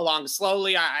all along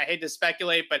slowly. I hate to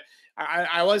speculate, but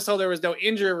I was told there was no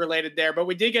injury related there, but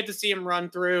we did get to see him run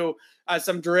through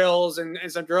some drills and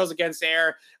some drills against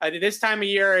air. This time of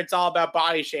year, it's all about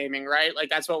body shaming, right? Like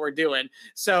that's what we're doing.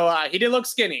 So he did look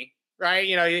skinny, right?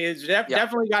 You know, he's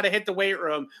definitely got to hit the weight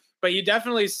room, but you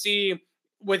definitely see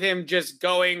with him just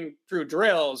going through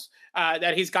drills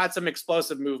that he's got some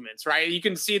explosive movements, right? You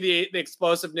can see the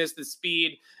explosiveness, the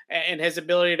speed, and his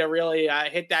ability to really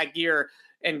hit that gear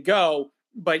and go.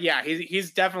 But yeah,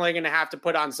 he's definitely going to have to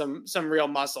put on some real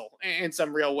muscle and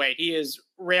some real weight. He is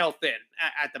rail thin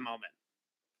at the moment.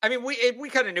 I mean, we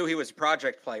kind of knew he was a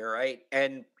project player, right?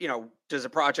 And, you know, does a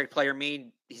project player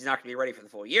mean he's not going to be ready for the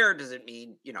full year? Does it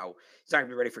mean, you know, he's not going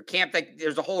to be ready for camp? Like,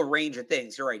 there's a whole range of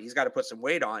things. You're right. He's got to put some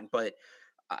weight on, but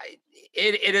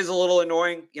it is a little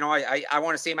annoying. You know, I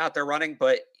want to see him out there running,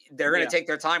 but they're going to take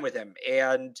their time with him.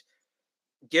 And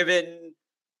given,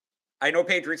 I know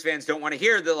Patriots fans don't want to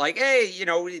hear that, like, hey, you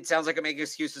know, it sounds like I'm making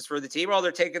excuses for the team. Well,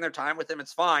 they're taking their time with him.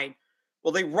 It's fine.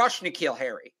 Well, they rushed N'Keal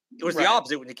Harry. It was the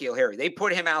opposite with N'Keal Harry. They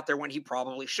put him out there when he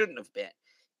probably shouldn't have been.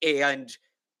 And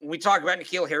when we talk about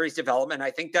N'Keal Harry's development,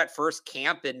 I think that first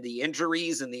camp and the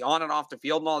injuries and the on and off the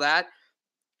field and all that,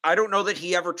 I don't know that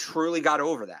he ever truly got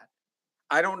over that.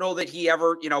 I don't know that he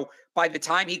ever, you know, by the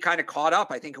time he kind of caught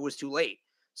up, I think it was too late.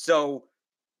 So,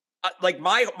 like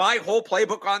my whole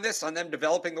playbook on this, on them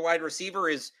developing the wide receiver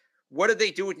is, what did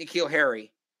they do with N'Keal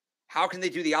Harry? How can they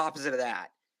do the opposite of that?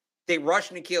 They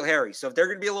rushed N'Keal Harry. So if they're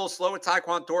going to be a little slow with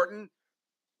Tyquan Thornton,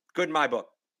 good in my book.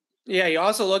 Yeah, you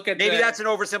also look at maybe that's an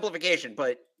oversimplification,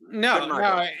 but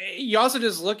no. You also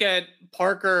just look at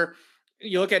Parker.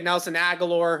 You look at Nelson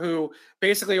Aguilar, who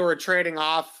basically were trading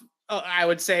off, I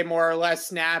would say, more or less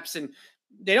snaps, and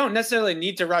they don't necessarily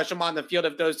need to rush them on the field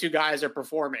if those two guys are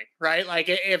performing, right? Like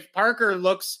if Parker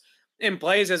looks and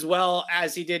plays as well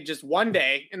as he did just one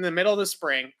day in the middle of the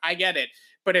spring, I get it.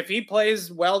 But if he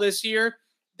plays well this year,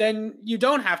 then you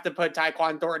don't have to put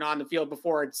Tyquan Thornton on the field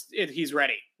before he's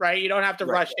ready, right? You don't have to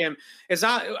rush him. It's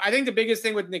not. I think the biggest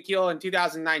thing with N'Keal in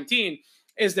 2019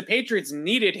 is the Patriots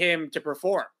needed him to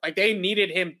perform. Like they needed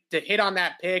him to hit on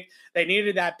that pick. They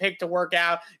needed that pick to work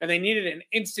out, and they needed an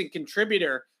instant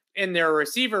contributor in their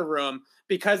receiver room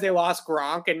because they lost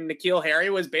Gronk, and N'Keal Harry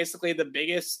was basically the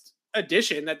biggest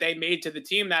addition that they made to the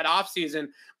team that offseason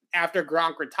after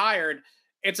Gronk retired.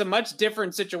 It's a much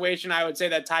different situation, I would say,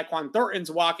 that Tyquan Thornton's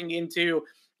walking into,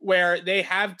 where they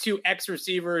have two X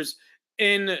receivers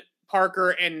in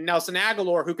Parker and Nelson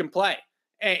Aguilar who can play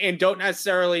and don't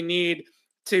necessarily need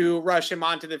to rush him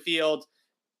onto the field.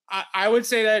 I would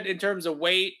say that in terms of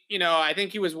weight, you know, I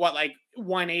think he was like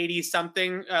 180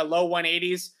 something, low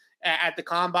 180s at the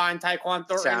combine. Tyquan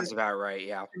Thornton sounds about right.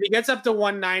 Yeah. If he gets up to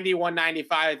 190,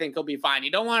 195, I think he'll be fine.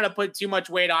 You don't want to put too much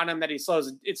weight on him that it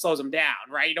slows him down,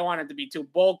 right? You don't want it to be too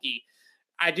bulky.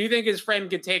 I do think his frame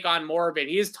can take on more of it.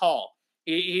 He is tall.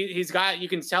 He's got, you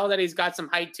can tell that he's got some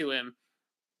height to him.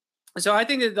 So I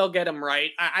think that they'll get him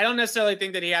right. I don't necessarily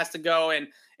think that he has to go and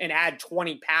add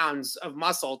 20 pounds of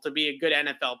muscle to be a good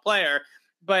NFL player,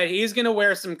 but he's going to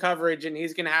wear some coverage and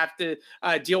he's going to have to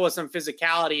deal with some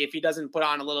physicality if he doesn't put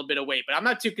on a little bit of weight. But I'm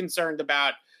not too concerned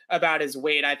about his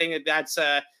weight. I think that's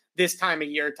this time of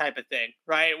year type of thing,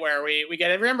 right? Where we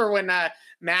get it. Remember when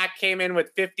Mac came in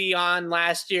with 50 on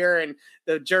last year and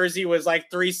the jersey was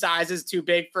like 3 sizes too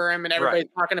big for him and everybody's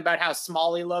talking about how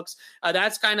small he looks.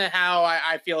 That's kind of how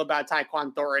I feel about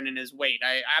Tyquan Thornton and his weight.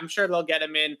 I'm sure they'll get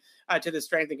him in to the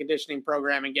strength and conditioning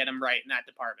program and get him right in that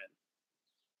department.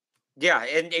 Yeah,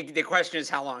 and the question is,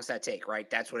 how long does that take, right?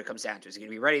 That's what it comes down to. Is he going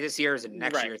to be ready this year? Is it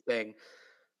next year thing?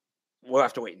 We'll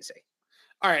have to wait and see.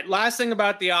 All right, last thing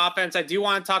about the offense. I do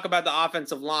want to talk about the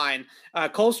offensive line.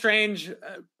 Cole Strange,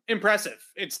 impressive.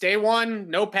 It's day one,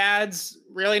 no pads,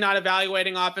 really not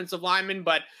evaluating offensive linemen,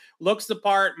 but looks the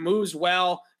part, moves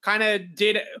well, kind of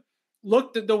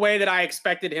looked the way that I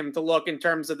expected him to look in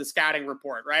terms of the scouting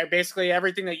report, right? Basically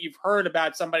everything that you've heard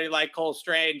about somebody like Cole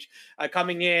Strange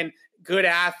coming in, good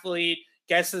athlete,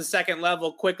 gets to the second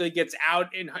level, quickly gets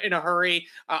out in a hurry.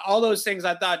 All those things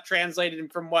I thought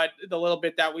translated from what the little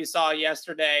bit that we saw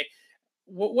yesterday.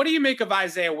 What do you make of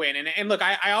Isaiah Wynn? And look,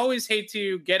 I always hate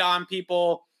to get on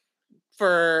people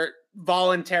for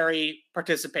voluntary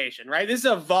participation, right? This is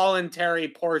a voluntary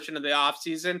portion of the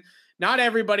offseason. Not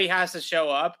everybody has to show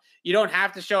up. You don't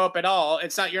have to show up at all.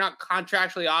 You're not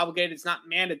contractually obligated. It's not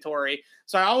mandatory.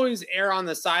 So I always err on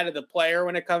the side of the player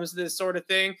when it comes to this sort of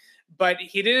thing. But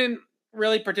he didn't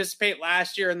really participate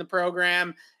last year in the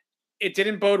program. It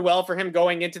didn't bode well for him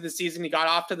going into the season. He got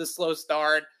off to the slow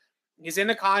start. he's in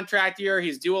a contract year.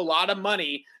 He's due a lot of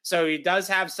money. So he does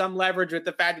have some leverage with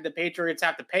the fact that the Patriots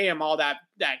have to pay him all that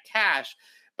cash.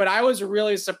 But I was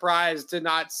really surprised to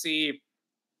not see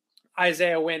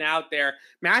Isaiah Wynn out there.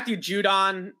 Matthew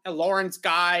Judon, Lawrence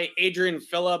Guy, Adrian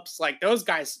Phillips, like those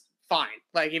guys, fine.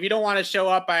 Like if you don't want to show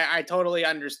up, I totally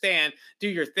understand. Do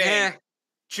your thing. Yeah.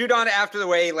 Judon, after the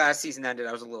way last season ended,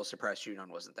 I was a little surprised Judon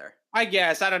wasn't there. I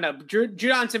guess. I don't know.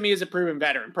 Judon to me is a proven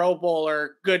veteran, Pro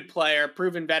Bowler, good player,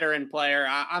 proven veteran player.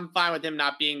 I'm fine with him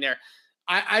not being there.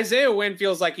 Isaiah Wynn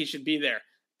feels like he should be there.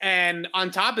 And on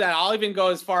top of that, I'll even go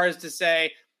as far as to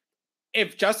say,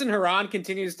 if Justin Herron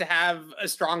continues to have a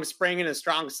strong spring and a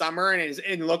strong summer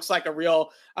and looks like a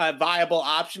real viable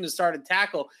option to start a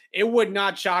tackle, it would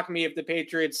not shock me if the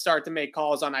Patriots start to make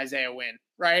calls on Isaiah Wynn,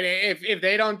 right? If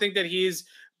they don't think that he's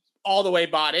all the way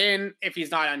bought in, if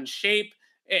he's not in shape,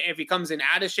 if he comes in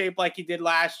out of shape like he did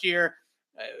last year,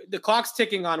 the clock's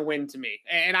ticking on Wynn to me.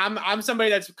 And I'm somebody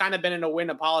that's kind of been in a Wynn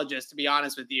apologist, to be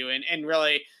honest with you, and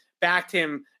really backed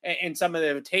him in some of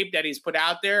the tape that he's put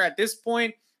out there. At this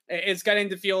point, it's getting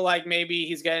to feel like maybe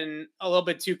he's getting a little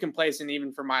bit too complacent,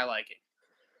 even for my liking.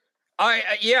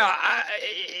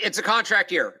 It's a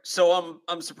contract year, so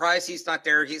I'm surprised he's not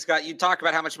there. You talk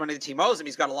about how much money the team owes him.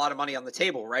 He's got a lot of money on the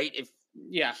table, right? If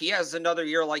he has another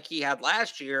year like he had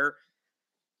last year,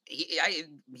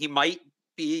 he might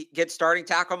get starting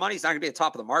tackle money. He's not going to be at the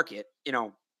top of the market,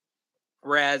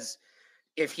 Whereas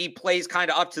if he plays kind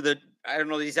of up to I don't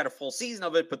know that he's had a full season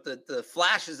of it, but the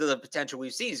flashes of the potential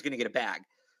we've seen, he's going to get a bag.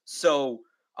 So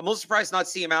I'm a little surprised not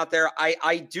to see him out there.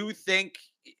 I do think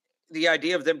the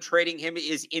idea of them trading him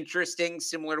is interesting,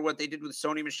 similar to what they did with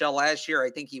Sony Michel last year. I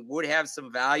think he would have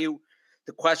some value.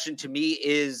 The question to me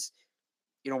is,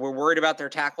 we're worried about their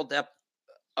tackle depth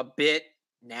a bit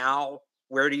now.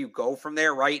 Where do you go from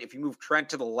there, right? If you move Trent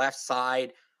to the left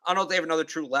side, I don't know if they have another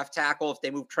true left tackle. If they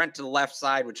move Trent to the left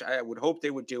side, which I would hope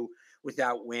they would do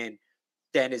without Wynn,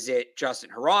 then is it Justin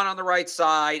Herron on the right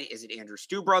side? Is it Andrew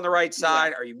Stuber on the right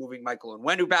side? Yeah. Are you moving Michael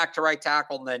Onwenu back to right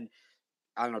tackle? And then,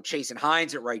 I don't know, Chase and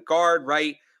Hines at right guard,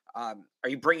 right? Are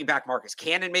you bringing back Marcus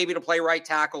Cannon maybe to play right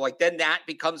tackle? Like, then that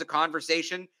becomes a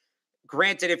conversation.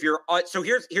 Granted, if you're so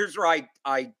here's where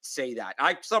I say that.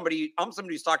 I'm somebody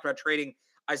who's talked about trading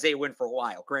Isaiah Wynn for a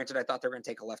while. Granted, I thought they were going to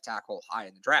take a left tackle high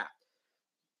in the draft.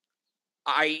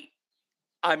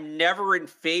 I'm never in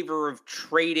favor of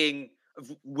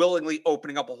willingly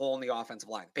opening up a hole in the offensive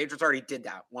line. The Patriots already did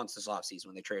that once this offseason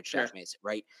when they traded Shaq Mason,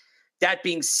 right? That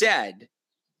being said,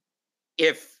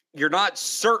 if you're not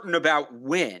certain about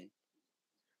Wynn,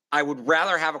 I would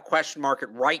rather have a question mark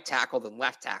at right tackle than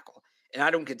left tackle. And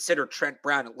I don't consider Trent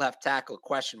Brown at left tackle a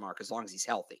question mark as long as he's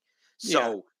healthy.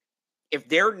 So if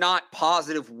they're not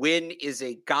positive Wynn is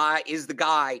the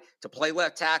guy to play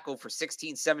left tackle for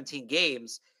 16, 17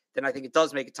 games, then I think it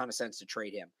does make a ton of sense to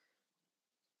trade him.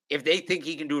 If they think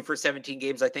he can do it for 17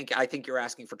 games, I think you're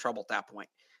asking for trouble at that point,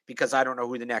 because I don't know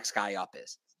who the next guy up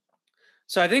is.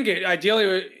 So I think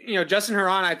ideally, Justin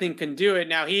Herron, I think, can do it.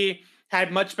 Now, he had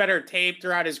much better tape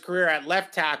throughout his career at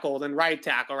left tackle than right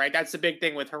tackle, right? That's the big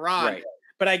thing with Herron. Right.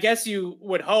 But I guess you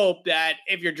would hope that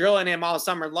if you're drilling him all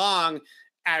summer long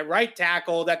at right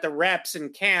tackle, that the reps in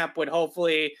camp would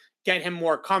hopefully get him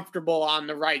more comfortable on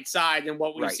the right side than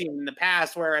what we've seen in the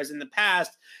past. Whereas in the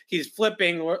past, he's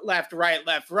flipping left,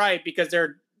 right, because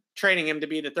they're training him to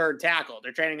be the third tackle.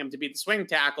 They're training him to be the swing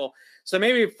tackle. So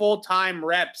maybe full-time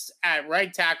reps at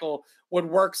right tackle would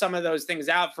work some of those things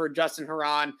out for Justin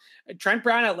Herron. Trent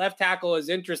Brown at left tackle is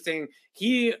interesting.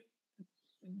 He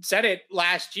said it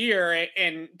last year,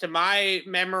 and to my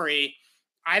memory,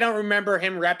 I don't remember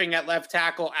him repping at left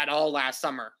tackle at all last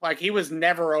summer. Like, he was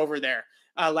never over there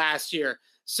last year.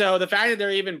 So the fact that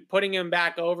they're even putting him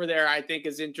back over there, I think,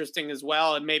 is interesting as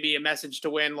well. And maybe a message to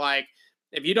Wynn, like,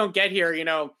 if you don't get here,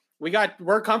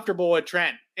 we're comfortable with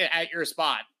Trent at your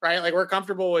spot, right? Like, we're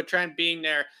comfortable with Trent being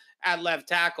there at left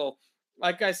tackle.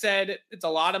 Like I said, it's a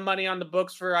lot of money on the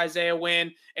books for Isaiah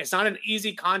Wynn. It's not an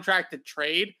easy contract to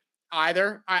trade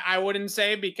either, I wouldn't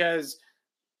say, because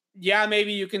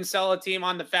maybe you can sell a team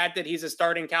on the fact that he's a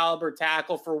starting caliber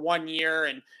tackle for 1 year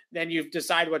and then you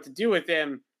decide what to do with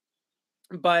him.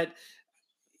 But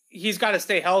he's got to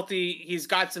stay healthy. He's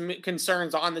got some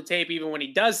concerns on the tape even when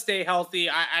he does stay healthy.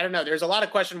 I don't know. There's a lot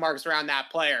of question marks around that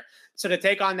player. So to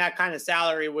take on that kind of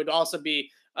salary would also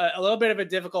be a little bit of a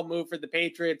difficult move for the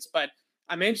Patriots. But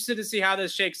I'm interested to see how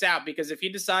this shakes out, because if he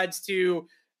decides to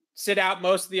sit out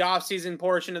most of the offseason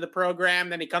portion of the program,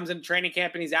 then he comes into training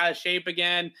camp and he's out of shape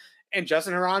again, and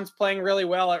Justin Herron's playing really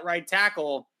well at right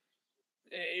tackle,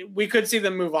 we could see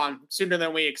them move on sooner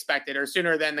than we expected, or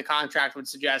sooner than the contract would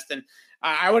suggest. And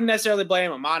I wouldn't necessarily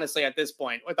blame him, honestly, at this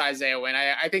point with Isaiah Wynn.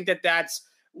 I think that that's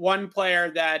one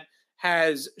player that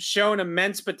has shown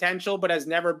immense potential, but has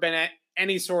never been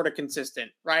any sort of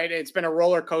consistent, right? It's been a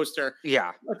roller coaster.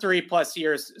 Yeah. 3+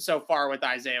 years so far with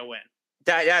Isaiah Wynn.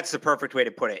 That's the perfect way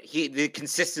to put it. The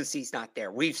consistency's not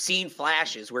there. We've seen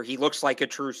flashes where he looks like a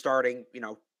true starting,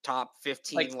 top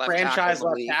 15 like left franchise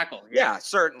left tackle. Yeah,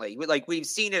 certainly. Like we've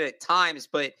seen it at times,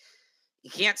 but he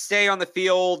can't stay on the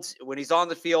field. When he's on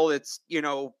the field, it's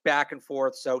back and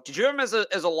forth. So did you have him as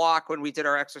a lock when we did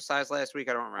our exercise last week?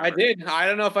 I don't remember. I did. I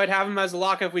don't know if I'd have him as a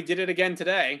lock if we did it again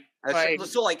today.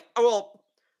 So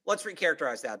let's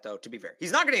recharacterize that though. To be fair,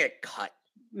 he's not going to get cut.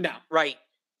 No, right.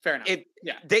 Fair enough.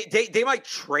 They might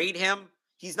trade him.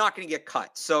 He's not going to get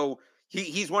cut. So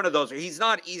he's one of those. He's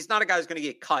not a guy who's going to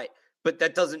get cut, but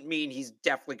that doesn't mean he's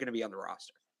definitely going to be on the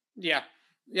roster. Yeah.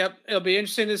 Yep. It'll be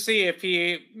interesting to see if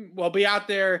he will be out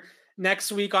there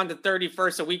next week on the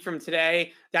 31st, a week from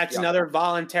today. That's another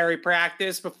voluntary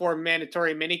practice before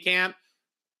mandatory minicamp.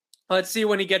 Let's see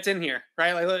when he gets in here,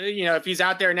 right? Like, if he's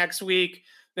out there next week,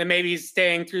 then maybe he's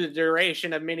staying through the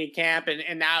duration of minicamp,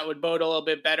 and now it would bode a little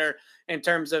bit better in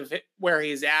terms of where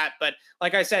he's at. But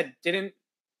like I said, didn't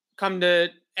come to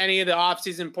any of the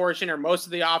offseason portion or most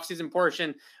of the offseason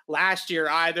portion last year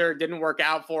either. Didn't work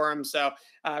out for him. So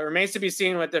remains to be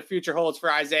seen what the future holds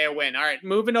for Isaiah Wynn. All right,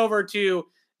 moving over to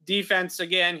defense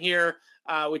again here.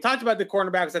 We talked about the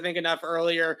cornerbacks, I think, enough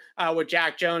earlier with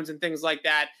Jack Jones and things like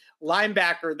that.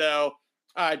 Linebacker, though,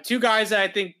 two guys that I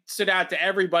think stood out to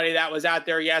everybody that was out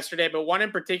there yesterday, but one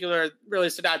in particular really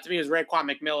stood out to me was Raekwon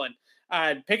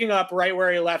McMillan. Picking up right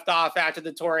where he left off after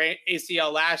the torn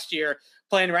ACL last year,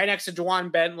 playing right next to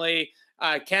Juwan Bentley.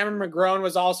 Cameron McGrone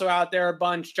was also out there a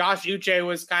bunch. Josh Uche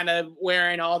was kind of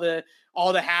wearing all the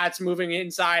hats, moving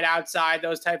inside, outside,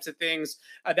 those types of things.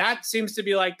 That seems to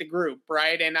be like the group,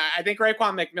 right? And I think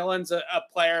Raekwon McMillan's a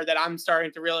player that I'm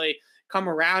starting to really come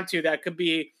around to that could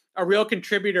be a real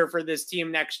contributor for this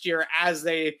team next year as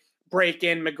they break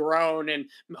in McGrone and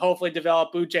hopefully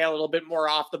develop Uche a little bit more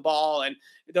off the ball. And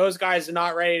those guys are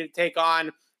not ready to take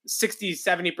on 60,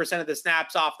 70% of the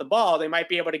snaps off the ball. They might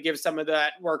be able to give some of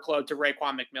that workload to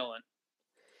Raekwon McMillan.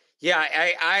 Yeah,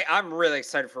 I'm really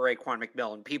excited for Raekwon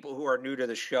McMillan. People who are new to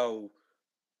the show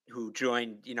who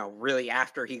joined, really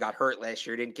after he got hurt last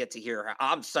year, didn't get to hear.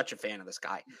 I'm such a fan of this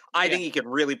guy. I think he could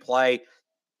really play.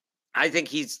 I think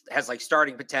has like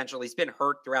starting potential. He's been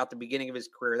hurt throughout the beginning of his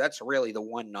career. That's really the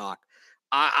one knock.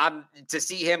 I'm to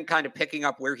see him kind of picking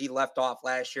up where he left off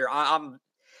last year. I'm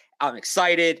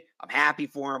excited. I'm happy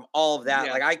for him. All of that.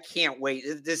 Yeah. Like I can't wait.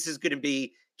 This is going to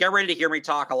be. Get ready to hear me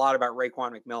talk a lot about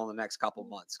Raekwon McMillan in the next couple of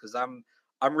months because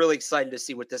I'm really excited to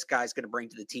see what this guy's going to bring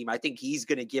to the team. I think he's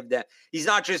going to give them. He's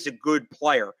not just a good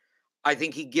player. I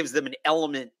think he gives them an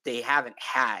element they haven't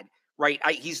had. Right?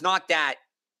 He's not that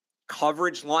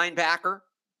coverage linebacker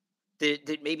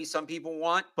that maybe some people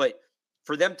want, but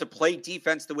for them to play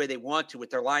defense the way they want to with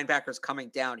their linebackers coming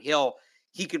downhill,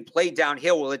 he can play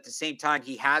downhill while at the same time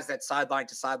he has that sideline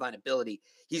to sideline ability.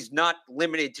 He's not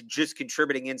limited to just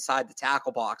contributing inside the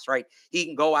tackle box, right? He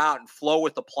can go out and flow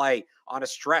with the play on a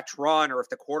stretch run, or if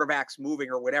the quarterback's moving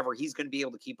or whatever, he's going to be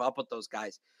able to keep up with those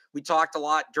guys. We talked a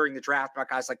lot during the draft about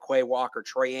guys like Quay Walker,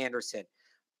 Trey Anderson,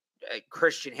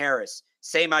 Christian Harris.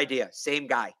 Same idea, same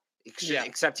guy.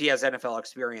 Except he has NFL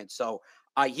experience. So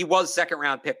he was second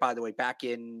round pick, by the way, back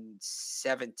in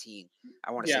 17.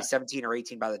 I want to say 17 or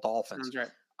 18 by the Dolphins. Right.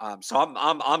 So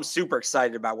I'm super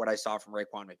excited about what I saw from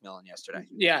Raekwon McMillan yesterday.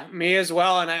 Yeah, me as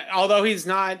well. And although he's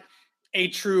not a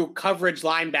true coverage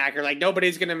linebacker, like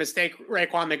nobody's going to mistake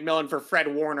Raekwon McMillan for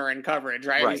Fred Warner in coverage,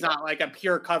 right? He's not like a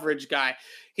pure coverage guy.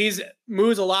 He's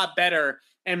moves a lot better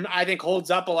and I think holds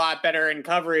up a lot better in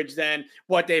coverage than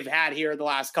what they've had here the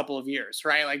last couple of years,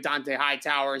 right? Like Dante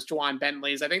Hightowers, Juwan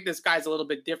Bentley's. I think this guy's a little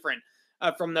bit different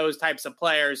from those types of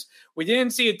players. We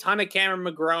didn't see a ton of Cameron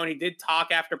McGrone. He did talk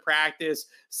after practice.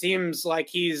 Seems like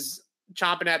he's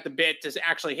chomping at the bit to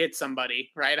actually hit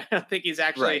somebody, right? I don't think he's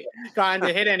actually gone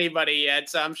to hit anybody yet.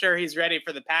 So I'm sure he's ready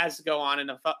for the pads to go on in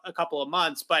a couple of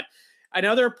months. But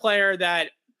another player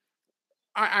that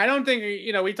I don't think,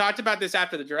 we talked about this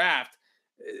after the draft,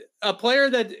 a player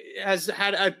that has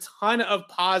had a ton of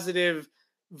positive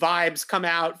vibes come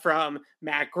out from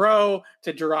Matt Groh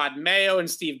to Gerard Mayo and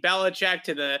Steve Belichick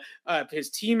to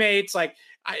his teammates. Like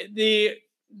the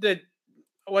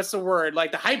what's the word?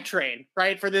 Like the hype train,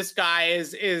 right? For this guy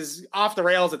is off the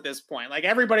rails at this point. Like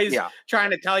everybody's trying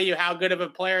to tell you how good of a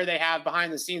player they have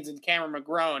behind the scenes in Cameron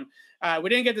McGrone. We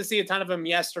didn't get to see a ton of him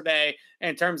yesterday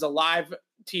in terms of live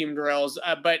team drills,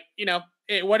 but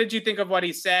What did you think of what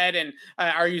he said? And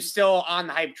are you still on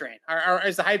the hype train? Or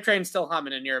is the hype train still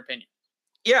humming, in your opinion?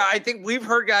 Yeah, I think we've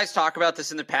heard guys talk about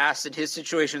this in the past, and his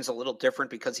situation is a little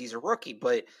different because he's a rookie.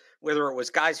 But whether it was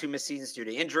guys who missed seasons due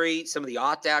to injury, some of the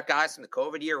opt-out guys from the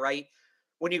COVID year, right?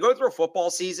 When you go through a football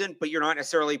season, but you're not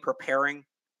necessarily preparing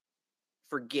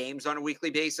for games on a weekly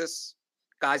basis,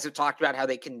 guys have talked about how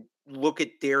they can look at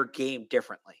their game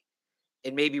differently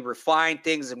and maybe refine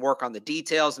things and work on the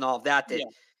details and all of that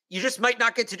you just might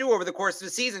not get to do over the course of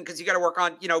the season because you got to work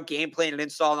on, game plan and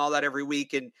install and all that every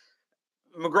week. And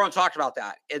McGrone talked about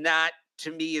that. And that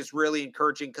to me is really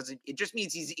encouraging because it just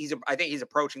means I think he's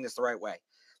approaching this the right way.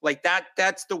 Like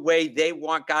that's the way they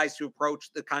want guys to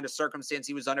approach the kind of circumstance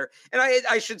he was under. And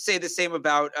I should say the same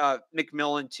about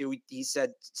McMillan too. He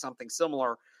said something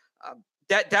similar.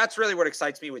 That's really what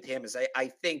excites me with him is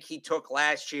I think he took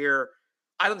last year.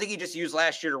 I don't think he just used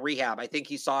last year to rehab. I think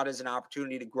he saw it as an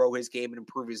opportunity to grow his game and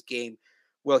improve his game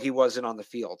while he wasn't on the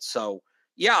field. So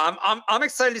yeah, I'm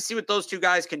excited to see what those two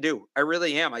guys can do. I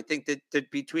really am. I think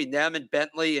that between them and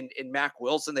Bentley and Mac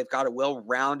Wilson, they've got a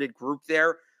well-rounded group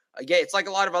there. Yeah, it's like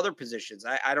a lot of other positions.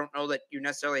 I don't know that you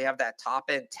necessarily have that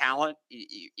top-end talent.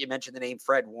 You mentioned the name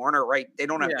Fred Warner, right? They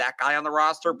don't have that guy on the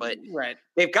roster, but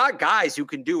they've got guys who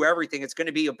can do everything. It's going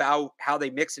to be about how they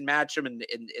mix and match them and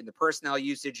the personnel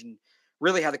usage and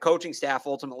really how the coaching staff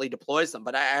ultimately deploys them.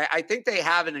 But I think they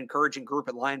have an encouraging group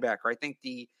at linebacker. I think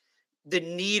the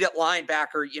need at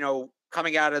linebacker,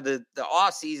 coming out of the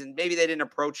off season, maybe they didn't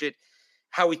approach it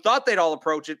how we thought they'd all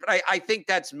approach it. But I think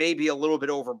that's maybe a little bit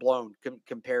overblown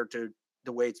compared to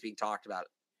the way it's being talked about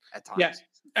at times. Yeah.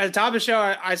 At the top of the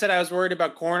show, I said I was worried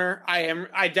about corner.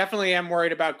 I definitely am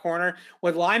worried about corner.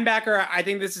 With linebacker, I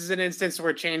think this is an instance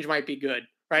where change might be good,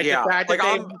 right? Yeah. The fact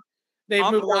that they've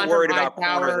moved more on worried from about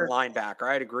corner than Hightower. linebacker.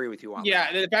 I'd agree with you on that.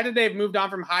 Yeah, the fact that they've moved on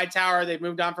from Hightower, they've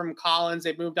moved on from Collins,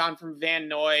 they've moved on from Van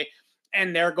Noy,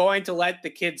 and they're going to let the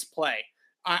kids play.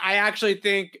 I actually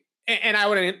think, and I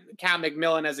wouldn't count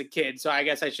McMillan as a kid, so I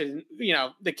guess I shouldn't,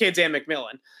 the kids and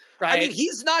McMillan, right? I mean,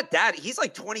 he's not that. He's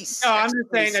like 26. No, I'm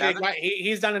just saying that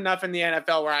he's done enough in the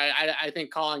NFL where I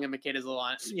think calling him a kid is a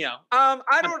lot,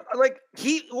 I don't like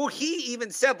he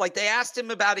even said, like, they asked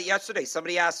him about it yesterday.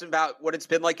 Somebody asked him about what it's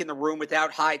been like in the room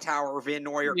without Hightower or Van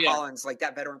Noy or Collins, like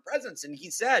that veteran presence. And he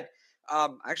said, I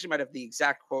actually might have the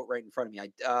exact quote right in front of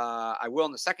me. I will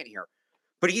in a second here.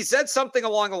 But he said something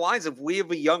along the lines of, we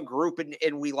have a young group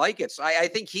and we like it. So I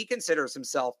think he considers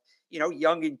himself,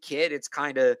 young and kid. It's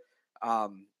kind of,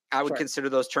 I would consider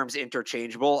those terms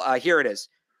interchangeable. Here it is.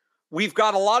 We've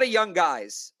got a lot of young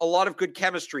guys, a lot of good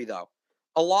chemistry, though.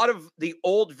 A lot of the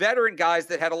old veteran guys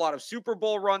that had a lot of Super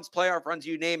Bowl runs, playoff runs,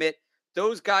 you name it.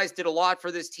 Those guys did a lot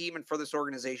for this team and for this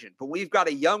organization. But we've got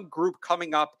a young group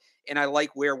coming up, and I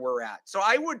like where we're at. So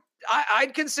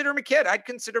I'd consider him a kid. I'd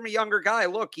consider him a younger guy.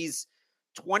 Look, he's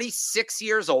 26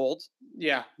 years old.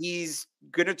 Yeah. He's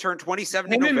going to turn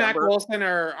 27 Him in November. and Mac Wilson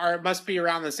are must be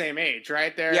around the same age,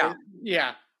 right?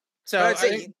 Yeah. So I'd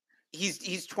say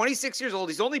he's 26 years old.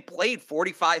 He's only played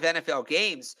 45 NFL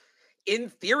games. In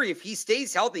theory, if he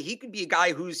stays healthy, he could be a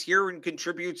guy who's here and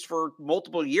contributes for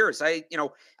multiple years. I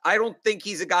don't think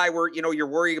he's a guy where, you're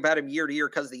worrying about him year to year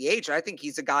because of the age. I think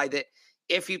he's a guy that,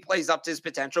 if he plays up to his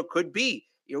potential, could be.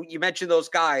 You mentioned those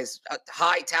guys,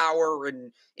 Hightower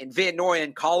and Van Noy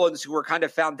and Collins, who were kind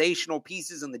of foundational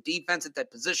pieces in the defense at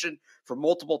that position for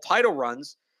multiple title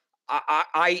runs.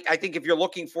 I think if you're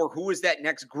looking for who is that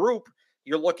next group,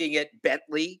 you're looking at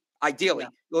Bentley, ideally.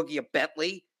 You're looking at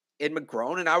Bentley and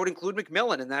McGrone, and I would include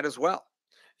McMillan in that as well.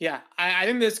 Yeah, I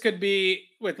think this could be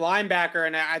with linebacker,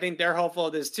 and I think they're hopeful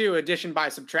of this too, addition by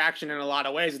subtraction in a lot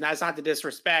of ways, and that's not to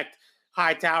disrespect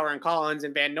Hightower and Collins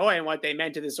and Van Noy and what they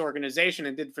meant to this organization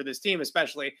and did for this team,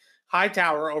 especially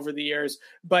Hightower over the years.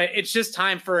 But it's just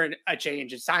time for a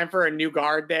change. It's time for a new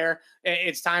guard there.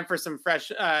 It's time for some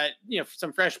fresh,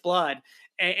 some fresh blood.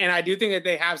 And I do think that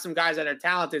they have some guys that are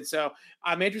talented. So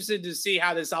I'm interested to see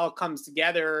how this all comes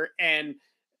together. And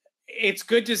it's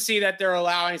good to see that they're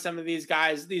allowing some of these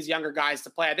guys, these younger guys, to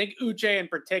play. I think Uche in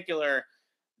particular,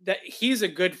 that he's a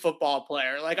good football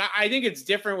player. Like, I think it's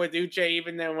different with Uche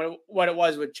even than what it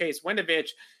was with Chase Winovich,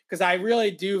 because I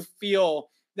really do feel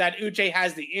that Uche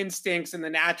has the instincts and the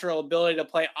natural ability to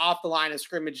play off the line of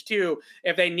scrimmage too,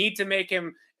 if they need to make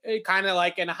him kind of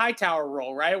like in a Hightower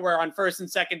role, right? Where on first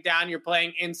and second down, you're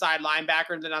playing inside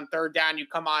linebacker, and then on third down, you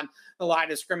come on the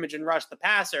line of scrimmage and rush the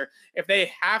passer. If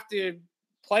they have to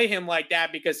play him like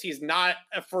that because he's not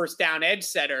a first down edge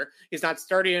setter, he's not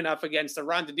sturdy enough against the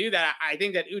run to do that, I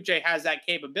think that Uche has that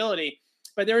capability.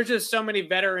 but there were just so many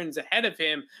veterans ahead of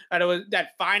him that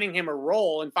finding him a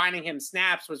role and finding him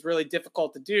snaps was really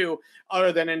difficult to do,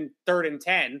 other than in 3rd and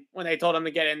 10 when they told him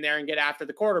to get in there and get after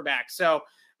the quarterback. So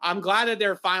I'm glad that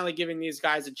they're finally giving these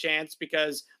guys a chance,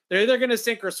 because they're either going to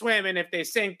sink or swim. And if they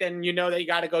sink, then you know that you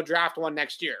got to go draft one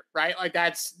next year, right? Like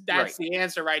that's right. The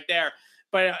answer right there.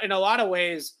 But in a lot of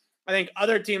ways, I think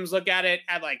other teams look at it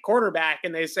at like quarterback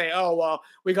and they say, oh, well,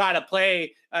 we got to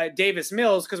play Davis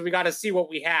Mills because we got to see what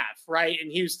we have, right,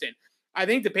 in Houston. I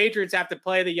think the Patriots have to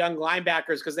play the young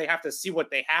linebackers because they have to see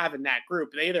what they have in that group.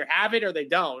 They either have it or they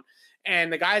don't.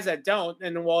 And the guys that don't,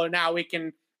 then, well, now we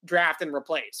can draft and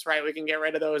replace, right? We can get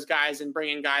rid of those guys and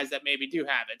bring in guys that maybe do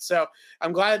have it. So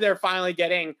I'm glad they're finally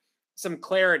getting some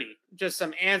clarity, just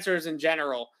some answers in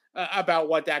general about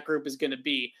what that group is going to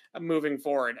be moving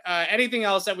forward. Anything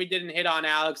else that we didn't hit on,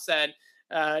 Alex, that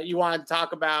you wanted to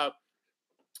talk about?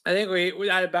 I think we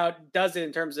had about does it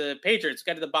in terms of Patriots.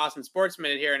 Get to the Boston Sports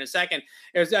Minute here in a second.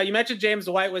 It was you mentioned James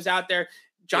White was out there.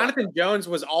 Jonathan Jones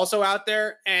was also out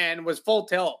there and was full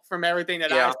tilt from everything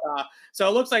that I saw. So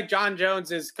it looks like John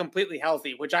Jones is completely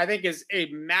healthy, which I think is a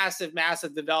massive,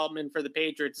 massive development for the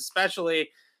Patriots, especially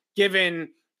given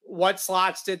what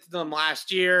Slots did to them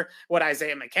last year, what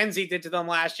Isaiah McKenzie did to them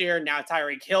last year, now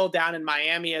Tyreek Hill down in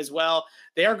Miami as well.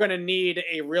 They are going to need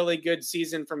a really good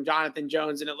season from Jonathan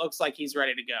Jones, and it looks like he's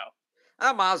ready to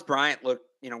go. Miles Bryant looked,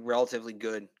 relatively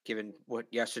good given what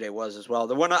yesterday was as well.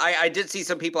 The one I did see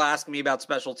some people asking me about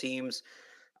special teams.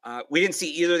 We didn't see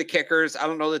either of the kickers. I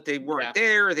don't know that they weren't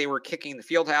there. They were kicking the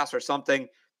field house or something.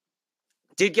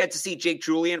 Did get to see Jake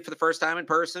Julian for the first time in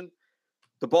person.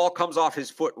 The ball comes off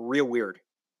his foot real weird.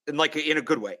 And like in a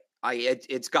good way.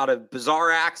 It's got a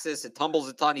bizarre axis. It tumbles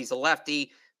a ton. He's a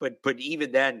lefty, but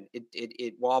even then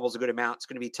it wobbles a good amount. It's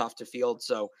going to be tough to field.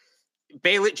 So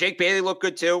Jake Bailey looked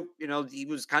good too. He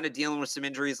was kind of dealing with some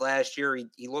injuries last year.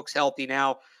 He looks healthy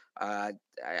now. I'm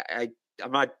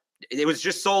not. It was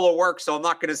just solo work, so I'm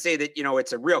not going to say that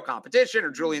it's a real competition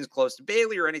or Julian's close to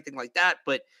Bailey or anything like that.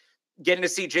 But getting to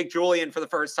see Jake Julian for the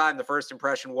first time, the first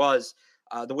impression was.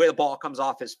 The way the ball comes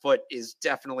off his foot is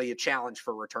definitely a challenge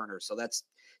for returners. So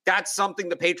that's something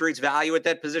the Patriots value at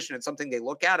that position. It's something they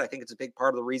look at. I think it's a big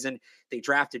part of the reason they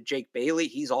drafted Jake Bailey.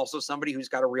 He's also somebody who's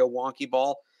got a real wonky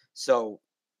ball. So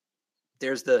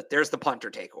there's the punter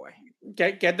takeaway.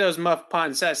 Get those muff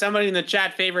punts. Somebody in the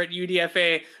chat favorite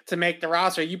UDFA to make the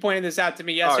roster. You pointed this out to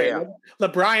me yesterday. Oh, yeah.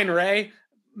 LeBrian Ray,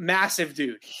 massive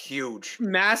dude. Huge.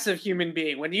 Massive human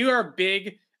being. When you are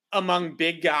big among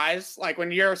big guys, like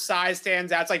when your size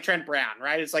stands out, it's like Trent Brown,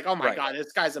 right? It's like, oh my God,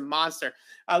 this guy's a monster.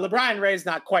 LeBrian Ray's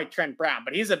not quite Trent Brown,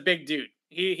 but he's a big dude.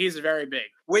 He's very big.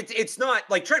 It's not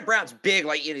like Trent Brown's big,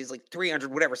 like he's like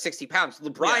 300, whatever, 60 pounds.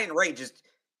 LeBrian Ray, just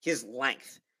his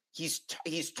length. He's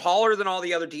taller than all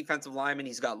the other defensive linemen.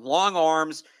 He's got long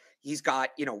arms. He's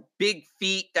got, big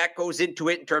feet. That goes into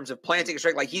it in terms of planting a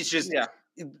strike. Like he's just,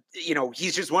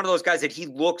 he's just one of those guys that he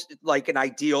looks like an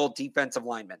ideal defensive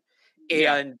lineman.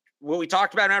 And what we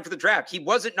talked about after the draft, he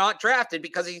wasn't not drafted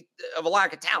because of a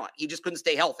lack of talent. He just couldn't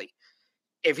stay healthy.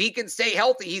 If he can stay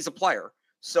healthy, he's a player.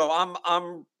 So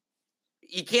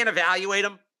you can't evaluate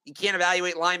him. You can't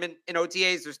evaluate linemen in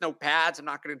OTAs. There's no pads. I'm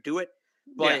not going to do it.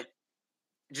 But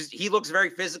he looks very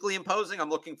physically imposing. I'm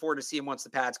looking forward to see him once the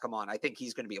pads come on. I think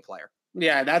he's going to be a player.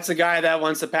 Yeah, that's a guy that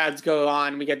once the pads go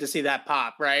on, we get to see that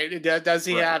pop, right? Does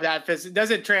he have that?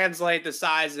 Does it translate the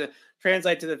size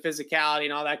translate to the physicality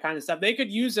and all that kind of stuff? They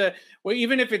could use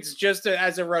even if it's just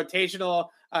as a rotational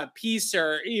piece,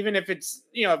 or even if it's,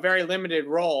 a very limited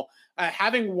role,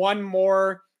 having one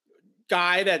more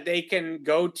guy that they can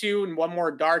go to and one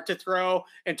more dart to throw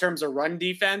in terms of run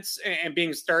defense and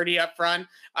being sturdy up front,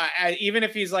 even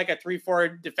if he's like a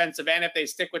 3-4 defensive end, if they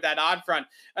stick with that odd front,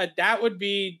 that would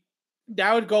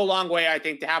go a long way, I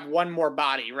think, to have one more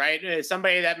body, right?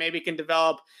 Somebody that maybe can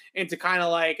develop into kind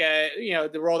of like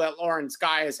the role that Lawrence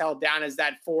Guy has held down as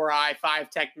that 4-eye, 5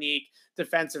 technique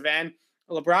defensive end.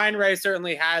 LeBrian Ray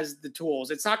certainly has the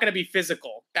tools. It's not going to be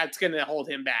physical that's going to hold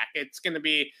him back. It's going to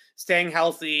be staying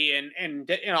healthy and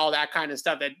all that kind of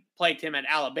stuff that plagued him at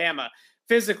Alabama.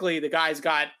 Physically, the guy's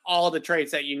got all the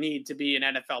traits that you need to be an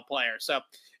NFL player. So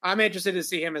I'm interested to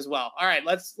see him as well. All right,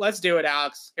 let's do it,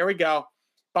 Alex. Here we go.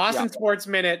 Boston Sports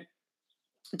Minute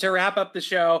to wrap up the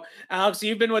show. Alex,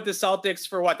 you've been with the Celtics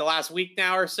for the last week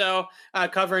now or so,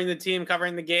 covering the team,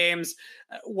 covering the games.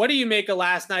 What do you make of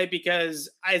last night? Because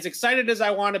as excited as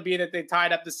I want to be that they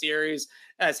tied up the series,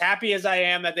 as happy as I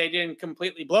am that they didn't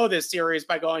completely blow this series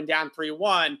by going down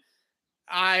 3-1,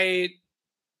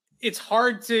 it's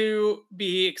hard to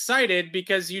be excited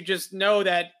because you just know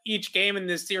that each game in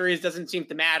this series doesn't seem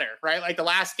to matter, right? Like the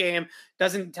last game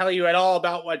doesn't tell you at all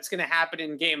about what's going to happen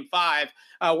in game 5.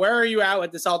 Where are you at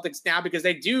with the Celtics now? Because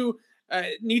they do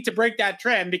need to break that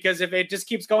trend, because if it just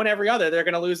keeps going every other, they're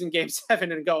going to lose in game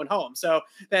 7 and going home. So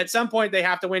at some point they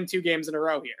have to win 2 games in a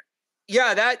row here.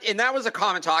 Yeah, that was a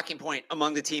common talking point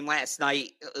among the team last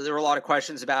night. There were a lot of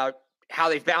questions about how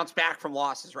they've bounced back from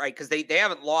losses, right? Because they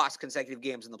haven't lost consecutive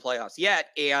games in the playoffs yet.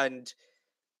 And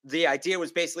the idea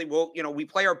was basically, well, we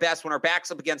play our best when our back's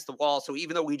up against the wall. So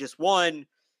even though we just won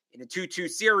in a 2-2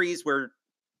 series where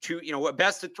a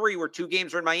best of 3 where 2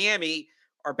 games are in Miami,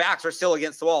 our backs are still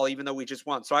against the wall, even though we just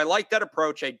won. So I like that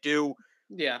approach. I do.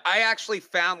 Yeah. I actually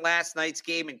found last night's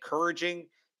game encouraging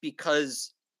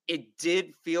because it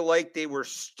did feel like they were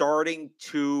starting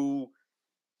to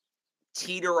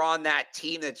teeter on that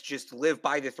team that's just live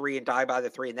by the 3 and die by the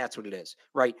 3, and that's what it is,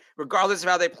 right? Regardless of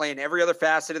how they play in every other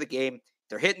facet of the game,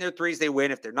 they're hitting their threes, they win.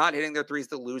 If they're not hitting their threes,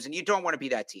 they lose, and you don't want to be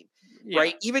that team,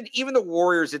 right? Even the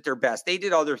Warriors at their best, they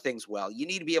did other things well. You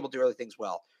need to be able to do other things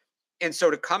well. And so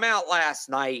to come out last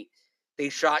night, they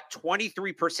shot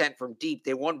 23% from deep.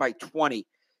 They won by 20.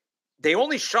 They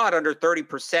only shot under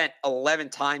 30% 11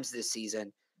 times this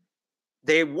season.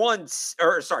 They won,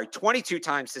 22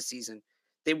 times this season.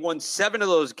 They won 7 of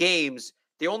those games.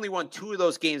 They only won 2 of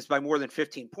those games by more than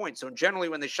 15 points. So generally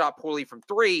when they shot poorly from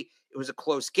 3, it was a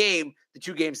close game. The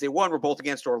 2 games they won were both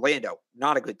against Orlando.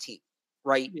 Not a good team,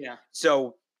 right? Yeah.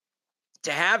 So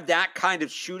to have that kind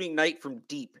of shooting night from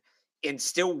deep and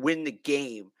still win the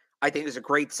game, I think is a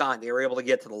great sign. They were able to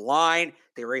get to the line.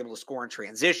 They were able to score in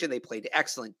transition. They played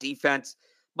excellent defense.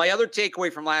 My other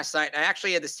takeaway from last night, I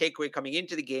actually had this takeaway coming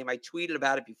into the game. I tweeted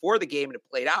about it before the game and it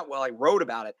played out well. I wrote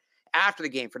about it after the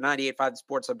game for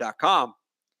 985thesportshub.com.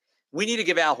 We need to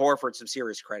give Al Horford some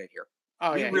serious credit here.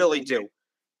 Oh, we really do.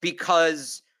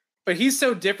 Because but he's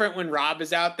so different when Rob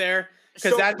is out there,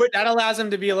 because that allows him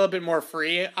to be a little bit more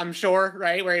free, I'm sure,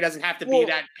 right? Where he doesn't have to be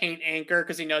that paint anchor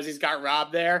because he knows he's got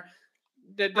Rob there.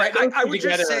 Right. I would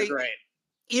just say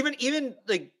even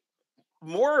like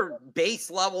more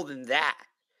base level than that.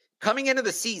 Coming into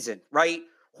the season, right?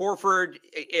 Horford,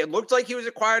 it looked like he was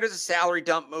acquired as a salary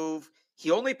dump move.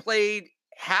 He only played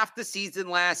half the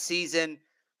season last season.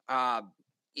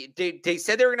 They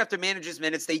said they were going to have to manage his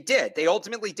minutes. They did. They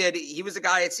ultimately did. He was a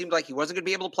guy, it seemed like he wasn't going to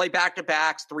be able to play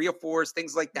back-to-backs, 3 or 4s,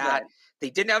 things like that. Right.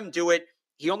 They didn't have him do it.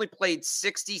 He only played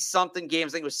 60-something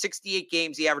games. I think it was 68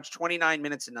 games. He averaged 29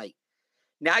 minutes a night.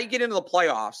 Now you get into the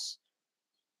playoffs.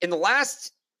 In the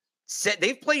last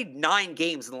they've played 9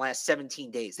 games in the last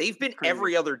 17 days. They've been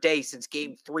every other day since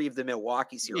game 3 of the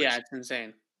Milwaukee series. Yeah, it's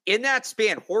insane. In that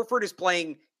span, Horford is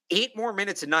playing 8 more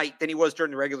minutes a night than he was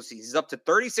during the regular season. He's up to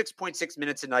 36.6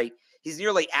 minutes a night. He's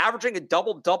nearly averaging a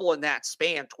double-double in that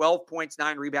span, 12 points,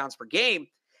 9 rebounds per game.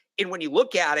 And when you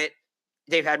look at it,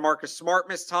 they've had Marcus Smart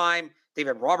miss time. They've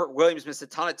had Robert Williams miss a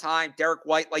ton of time. Derek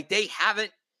White, like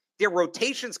their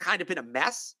rotation's kind of been a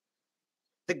mess.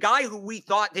 The guy who we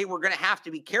thought they were going to have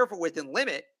to be careful with and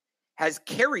limit has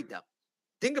carried them.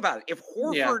 Think about it. If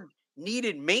Horford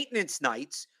needed maintenance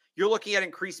nights, you're looking at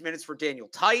increased minutes for Daniel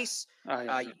Tice.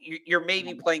 You're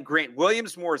maybe playing Grant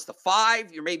Williams more as the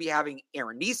 5. You're maybe having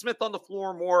Aaron Nesmith on the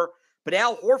floor more. But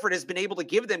Al Horford has been able to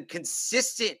give them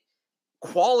consistent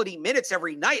quality minutes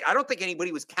every night. I don't think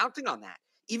anybody was counting on that,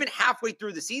 even halfway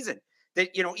through the season. That,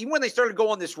 even when they started to go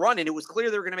on this run and it was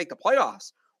clear they were going to make the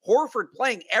playoffs, Horford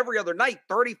playing every other night,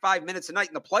 35 minutes a night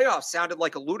in the playoffs sounded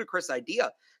like a ludicrous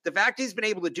idea. The fact he's been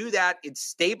able to do that, it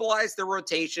stabilized their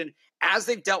rotation as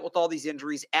they've dealt with all these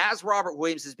injuries, as Robert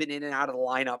Williams has been in and out of the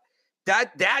lineup.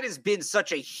 That has been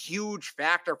such a huge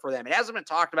factor for them. It hasn't been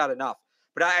talked about enough,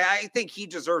 but I think he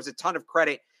deserves a ton of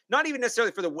credit, not even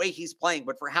necessarily for the way he's playing,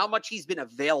 but for how much he's been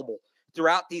available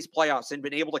throughout these playoffs and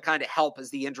been able to kind of help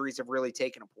as the injuries have really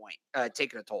taken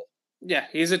a toll. Yeah,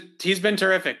 he's been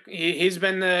terrific. He's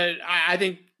been I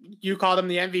think you called him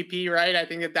the MVP, right? I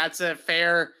think that's a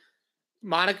fair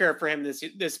moniker for him this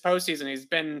postseason. He's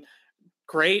been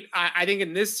great. I think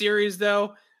in this series,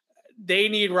 though, they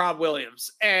need Rob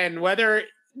Williams. And whether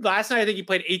last night, I think he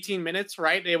played 18 minutes,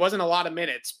 right? It wasn't a lot of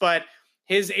minutes, but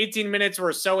his 18 minutes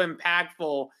were so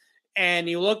impactful. And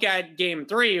you look at game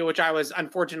 3, which I was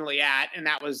unfortunately at, and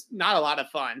that was not a lot of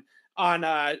fun on,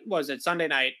 Sunday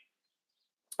night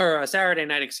or Saturday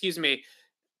night, excuse me.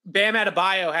 Bam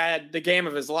Adebayo had the game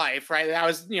of his life, right? That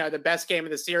was, the best game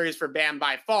of the series for Bam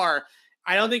by far.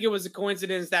 I don't think it was a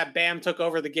coincidence that Bam took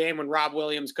over the game when Rob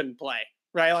Williams couldn't play,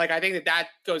 right? Like, I think that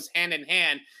goes hand in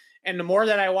hand. And the more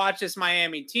that I watch this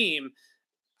Miami team,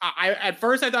 at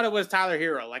first I thought it was Tyler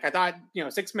Hero. Like, I thought,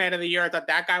 6th man of the year, I thought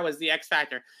that guy was the X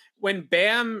factor. When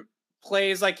Bam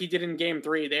plays like he did in game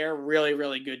 3, they're a really,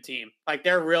 really good team. Like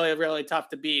they're really, really tough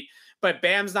to beat, but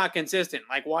Bam's not consistent.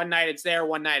 Like one night it's there,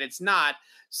 one night it's not.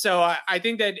 So I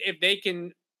think that if they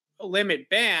can limit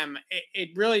Bam,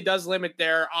 it really does limit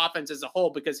their offense as a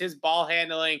whole, because his ball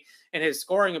handling and his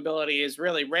scoring ability is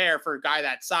really rare for a guy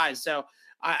that size. So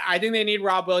I think they need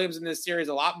Rob Williams in this series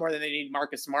a lot more than they need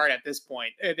Marcus Smart at this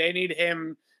point. They need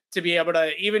him to be able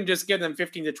to even just give them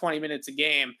 15 to 20 minutes a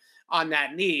game on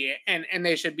that knee, and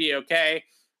they should be okay.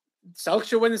 Celtics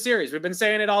should win the series. We've been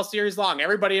saying it all series long.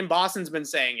 Everybody in Boston's been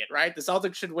saying it, right? The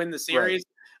Celtics should win the series.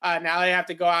 Right. Now they have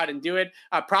to go out and do it.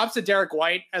 Props to Derek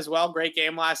White as well. Great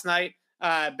game last night.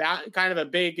 Kind of a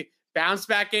big bounce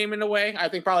back game in a way. I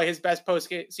think probably his best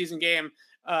postseason game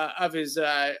of his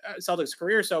Celtics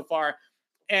career so far.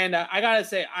 And I gotta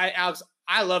say, Alex,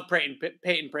 I love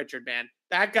Peyton Pritchard, man.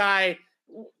 That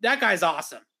guy's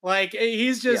awesome. Like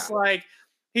he's just like,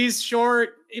 he's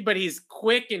short, but he's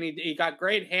quick, and he got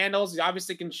great handles. He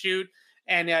obviously can shoot,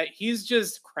 and he's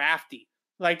just crafty.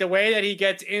 Like the way that he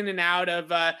gets in and out of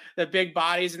the big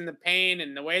bodies in the paint,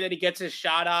 and the way that he gets his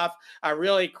shot off, a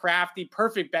really crafty,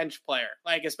 perfect bench player.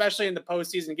 Like especially in the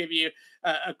postseason, give you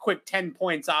a quick 10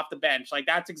 points off the bench. Like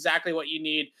that's exactly what you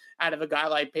need out of a guy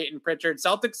like Peyton Pritchard.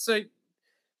 Celtics,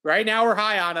 right now we're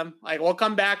high on them. Like we'll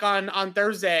come back on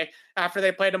Thursday after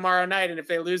they play tomorrow night, and if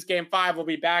they lose game 5, we'll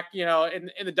be back, in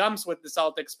the dumps with the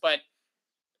Celtics. But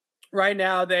right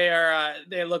now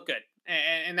they look good,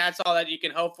 and that's all that you can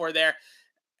hope for there.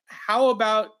 How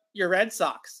about your Red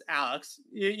Sox, Alex?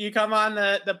 You come on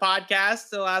the podcast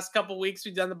the last couple of weeks.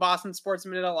 We've done the Boston Sports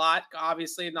Minute a lot,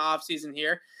 obviously in the off season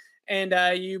here, and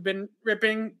you've been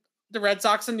ripping the Red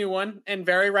Sox a new one, and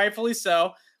very rightfully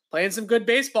so. Playing some good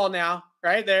baseball now,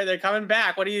 right? They're coming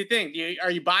back. What do you think?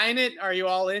 Are you buying it? Are you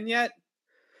all in yet?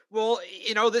 Well,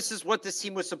 this is what this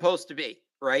team was supposed to be,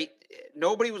 right?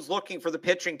 Nobody was looking for the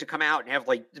pitching to come out and have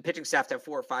like the pitching staff to have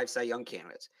 4 or 5 Cy Young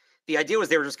candidates. The idea was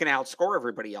they were just going to outscore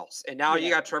everybody else. And now you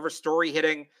got Trevor Story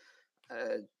hitting,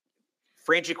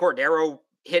 Franchi Cordero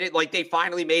hit it. Like they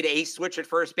finally made a switch at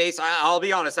first base. I'll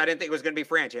be honest. I didn't think it was going to be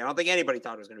Franchi. I don't think anybody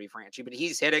thought it was going to be Franchi, but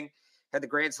he's hitting, had the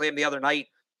grand slam the other night.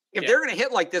 If they're going to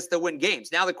hit like this, they'll win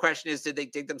games. Now the question is, did they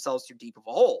dig themselves too deep of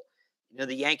a hole?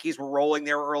 The Yankees were rolling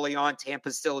there early on.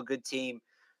 Tampa's still a good team.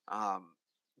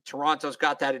 Toronto's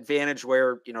got that advantage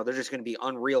where, they're just going to be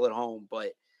unreal at home.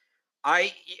 But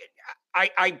I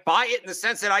buy it in the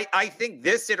sense that I think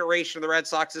this iteration of the Red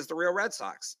Sox is the real Red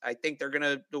Sox. I think they're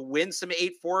going to win some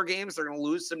 8-4 games. They're going to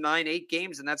lose some 9-8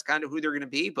 games, and that's kind of who they're going to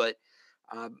be. But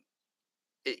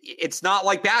it's not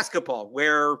like basketball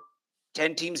where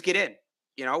 10 teams get in.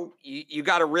 You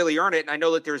got to really earn it. And I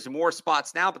know that there's more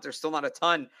spots now, but there's still not a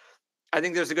ton. I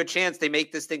think there's a good chance they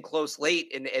make this thing close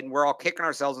late, and we're all kicking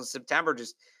ourselves in September.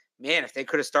 Just, man, if they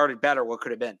could have started better, what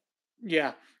could have been?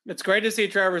 Yeah, it's great to see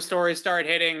Trevor Story start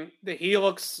hitting. He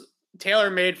looks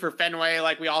tailor-made for Fenway,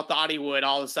 like we all thought he would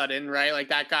all of a sudden, right? Like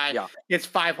that guy gets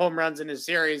 5 home runs in his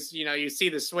series. You see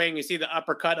the swing, you see the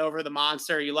uppercut over the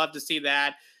monster. You love to see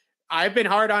that. I've been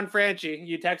hard on Franchi.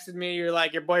 You texted me, you're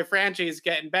like, your boy Franchi is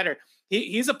getting better.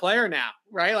 He's a player now,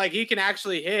 right? Like he can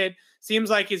actually hit. Seems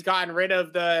like he's gotten rid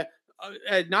of the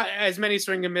not as many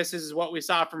swing and misses as what we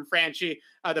saw from Franchi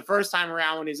the first time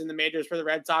around when he's in the majors for the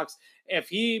Red Sox. If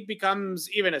he becomes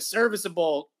even a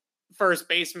serviceable first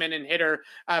baseman and hitter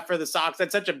for the Sox,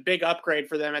 that's such a big upgrade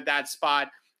for them at that spot.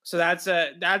 So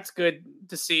that's good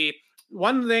to see.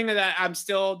 One thing that I'm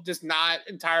still just not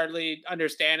entirely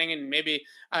understanding, and maybe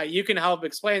you can help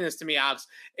explain this to me, Alex,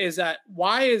 is that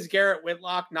why is Garrett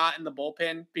Whitlock not in the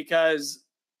bullpen? Because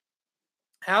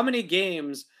how many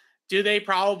games do they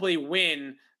probably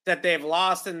win that they've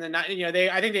lost in the,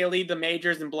 I think they lead the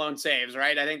majors in blown saves,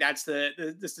 right? I think that's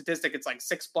the statistic. It's like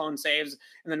 6 blown saves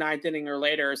in the 9th inning or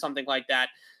later or something like that.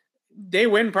 They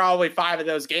win probably 5 of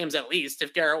those games at least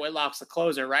if Garrett Whitlock's the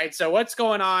closer, right? So what's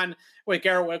going on with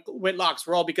Garrett Whitlock's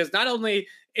role? Because not only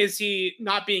is he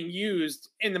not being used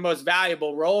in the most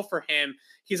valuable role for him,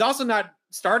 he's also not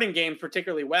starting games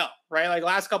particularly well, right? Like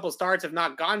last couple of starts have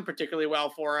not gone particularly well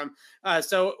for him.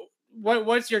 So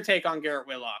what's your take on Garrett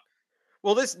Whitlock?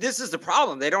 Well, this is the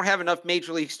problem. They don't have enough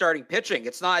major league starting pitching.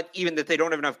 It's not even that they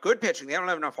don't have enough good pitching. They don't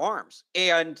have enough arms.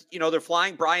 And, they're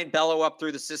flying Brian Bello up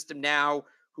through the system now,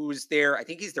 who's I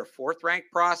think he's their 4th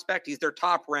ranked prospect. He's their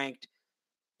top ranked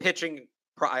pitching.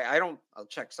 I'll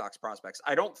check Sox prospects.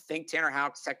 I don't think Tanner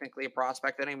Houck's technically a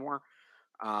prospect anymore.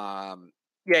 Yeah,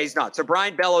 he's not. So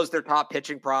Brian Bello's their top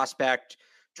pitching prospect,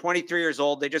 23 years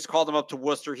old. They just called him up to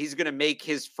Worcester. He's going to make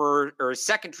his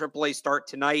second AAA start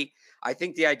tonight. I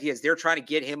think the idea is they're trying to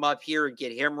get him up here and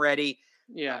get him ready.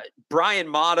 Yeah. Brian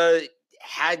Mata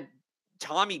had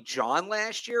Tommy John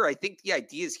last year. I think the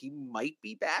idea is he might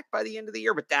be back by the end of the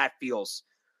year, but that feels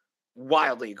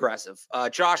wildly aggressive.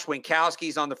 Josh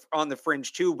Winkowski's on the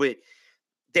fringe too, but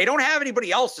they don't have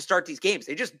anybody else to start these games.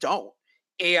 They just don't.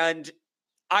 And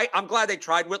I'm glad they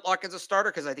tried Whitlock as a starter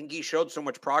because I think he showed so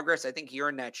much progress. I think he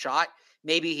earned that shot.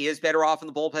 Maybe he is better off in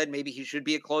the bullpen. Maybe he should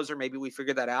be a closer. Maybe we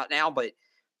figured that out now, but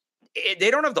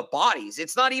they don't have the bodies.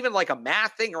 It's not even like a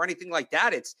math thing or anything like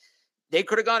that. They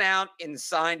could have gone out and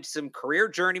signed some career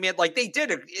journeyman like they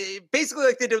did, basically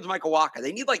like they did with Michael Wacha.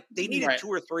 They needed right. 2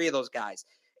 or 3 of those guys.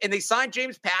 And they signed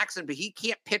James Paxton, but he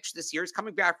can't pitch this year. He's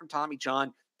coming back from Tommy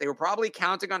John. They were probably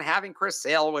counting on having Chris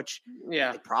Sale, which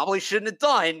they probably shouldn't have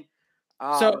done.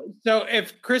 So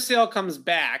if Chris Sale comes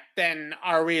back, then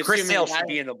are we assuming Chris Sale should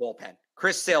be in the bullpen?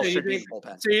 Chris Sale should be in the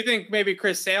bullpen. So you think maybe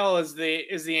Chris Sale is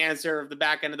the answer of the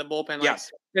back end of the bullpen? Like,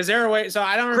 yes. Is there a way? So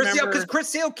I don't remember. Because Chris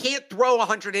Sale can't throw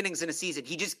 100 innings in a season.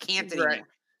 He just can't anymore.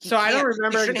 Right. I don't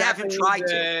remember exactly have him try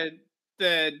to.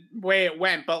 The way it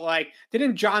went, but like,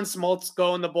 didn't John Smoltz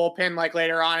go in the bullpen like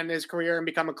later on in his career and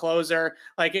become a closer?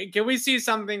 Like, can we see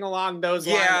something along those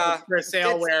lines for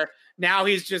Sale where now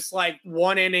he's just like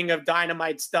 1 inning of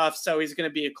dynamite stuff, so he's going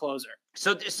to be a closer?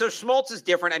 So Schmaltz is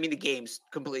different. I mean, the game's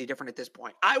completely different at this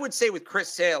point. I would say with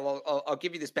Chris Sale, I'll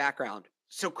give you this background.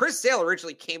 So Chris Sale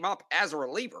originally came up as a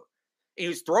reliever. He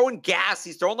was throwing gas.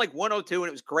 He's throwing like 102, and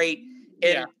it was great.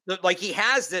 And like he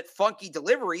has that funky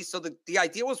delivery. So the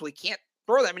idea was we can't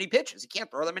throw that many pitches. He can't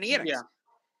throw that many innings. Yeah.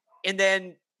 And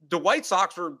then the White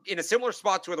Sox were in a similar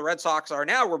spot to where the Red Sox are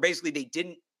now, where basically they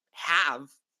didn't have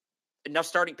enough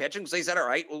starting pitching. So they said, all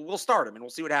right, well, we'll start him and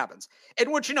we'll see what happens.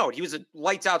 And once you know it, he was a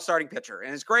lights out starting pitcher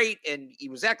and it's great. And he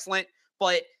was excellent,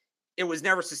 but it was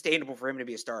never sustainable for him to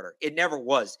be a starter. It never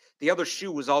was. The other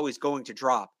shoe was always going to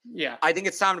drop. Yeah. I think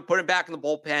it's time to put him back in the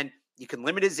bullpen. You can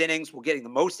limit his innings. We're getting the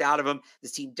most out of him.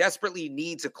 This team desperately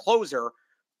needs a closer.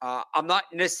 I'm not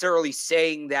necessarily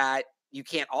saying that you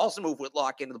can't also move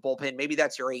Whitlock into the bullpen. Maybe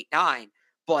that's your 8-9,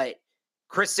 but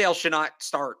Chris Sale should not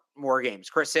start more games.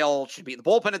 Chris Sale should be in the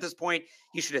bullpen at this point.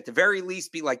 He should at the very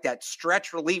least be like that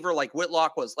stretch reliever like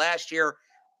Whitlock was last year.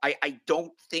 I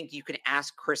don't think you can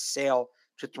ask Chris Sale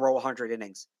to throw 100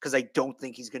 innings because I don't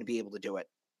think he's going to be able to do it.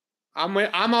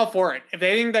 I'm all for it. If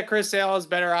they think that Chris Sale is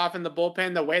better off in the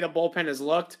bullpen, the way the bullpen has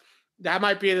looked, that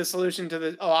might be the solution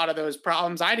to a lot of those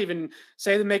problems. I'd even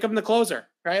say to make him the closer,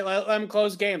 right? Let him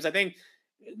close games. I think,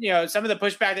 some of the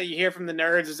pushback that you hear from the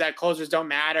nerds is that closers don't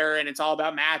matter and it's all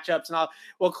about matchups and all.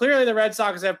 Well, clearly the Red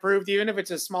Sox have proved, even if it's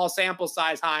a small sample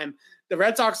size, Heim, the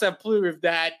Red Sox have proved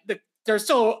that there's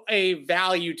still a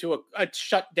value to a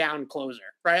shutdown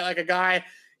closer, right? Like a guy,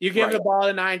 you give the ball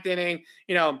in the 9th inning,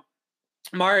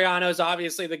 Mariano's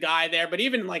obviously the guy there, but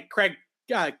even like Craig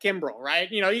Kimbrell, right?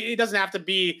 He doesn't have to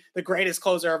be the greatest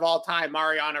closer of all time,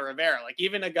 Mariano Rivera. Like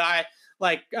even a guy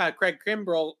like Craig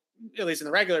Kimbrell, at least in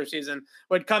the regular season,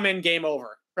 would come in game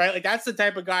over, right? Like that's the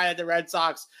type of guy that the Red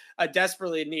Sox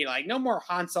desperately need. Like no more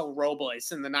Hansel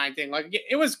Robles in the 9th inning. Like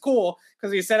it was cool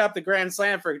because he set up the grand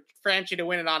slam for Franchi to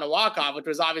win it on a walk-off, which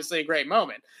was obviously a great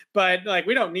moment. But like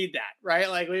we don't need that, right?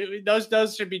 Like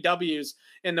those should be W's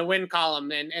in the win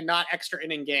column and not extra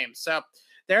inning games. So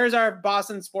there's our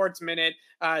Boston Sports Minute.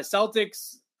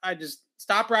 Celtics, I just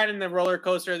stop riding the roller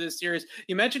coaster of this series.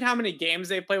 You mentioned how many games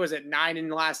they play. Was it 9 in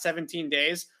the last 17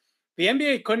 days? The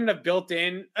NBA couldn't have built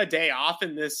in a day off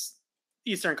in this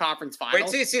Eastern Conference final. Wait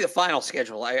till you see the final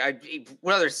schedule.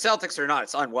 Whether Celtics or not,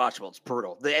 it's unwatchable. It's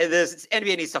brutal. The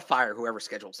NBA needs to fire whoever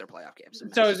schedules their playoff games.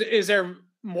 So is there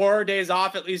more days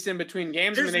off, at least in between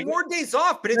games? There's more days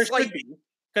off, but it's like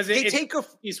because they take a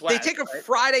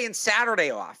Friday and Saturday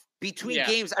off between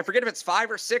games. I forget if it's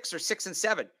 5 or 6 or 6 and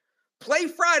 7. Play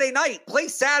Friday night. Play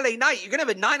Saturday night. You're gonna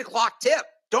have a 9 o'clock tip.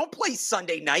 Don't play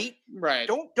Sunday night. Right.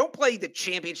 Don't play the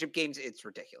championship games. It's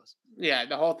ridiculous. Yeah,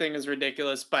 the whole thing is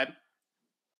ridiculous. But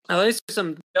at least there's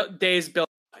some days built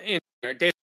in there.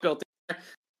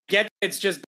 Get it's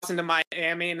just Boston to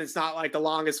Miami, and it's not like the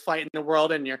longest flight in the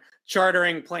world, and you're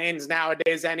chartering planes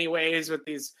nowadays anyways with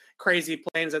these crazy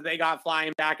planes that they got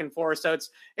flying back and forth. So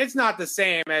it's not the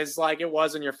same as like it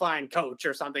was when you're flying coach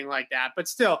or something like that. But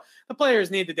still, the players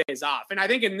need the days off. And I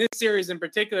think in this series in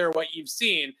particular, what you've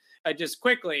seen just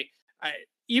quickly,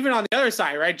 even on the other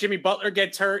side, right? Jimmy Butler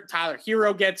gets hurt. Tyler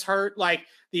Hero gets hurt. Like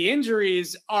the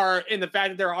injuries are in the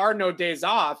fact that there are no days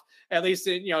off, at least,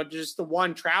 just the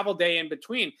one travel day in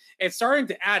between. It's starting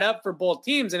to add up for both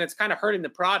teams and it's kind of hurting the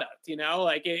product,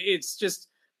 like it's just,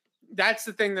 that's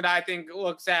the thing that I think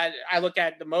I look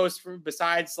at the most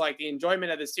besides like the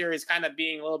enjoyment of the series kind of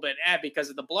being a little bit because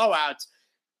of the blowouts.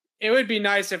 it would be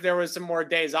nice if there was some more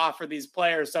days off for these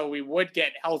players so we would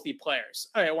get healthy players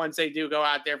once they do go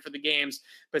out there for the games.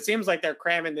 But it seems like they're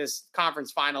cramming this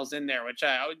conference finals in there, which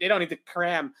they don't need to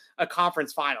cram a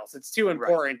conference finals. It's too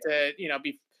important to,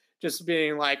 be just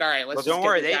being like, all right, let's don't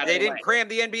worry. They didn't cram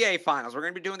the NBA finals. We're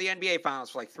going to be doing the NBA finals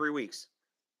for like 3 weeks.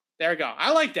 There we go.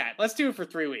 I like that. Let's do it for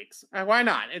 3 weeks. Why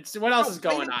not? What else is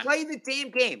going on? Play the damn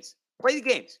games. Play the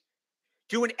games.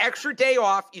 Do an extra day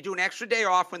off. You do an extra day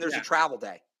off when there's a travel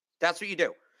day. That's what you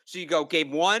do. So you go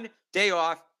game 1, day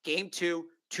off, game 2,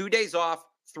 2 days off,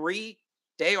 3,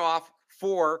 day off,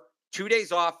 4, 2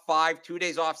 days off, 5, 2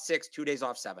 days off, 6, 2 days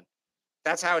off, 7.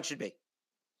 That's how it should be.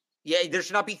 Yeah, there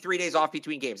should not be 3 days off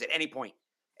between games at any point.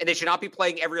 And they should not be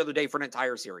playing every other day for an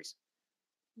entire series.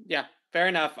 Yeah, fair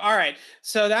enough. All right.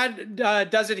 So that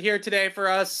does it here today for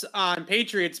us on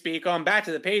Patriot Speak. Going back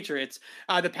to the Patriots.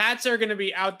 The Pats are going to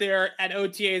be out there at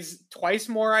OTAs twice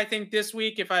more, I think, this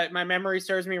week, if my memory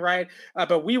serves me right.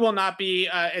 But we will not be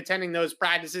attending those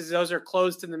practices. Those are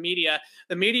closed to the media.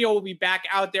 The media will be back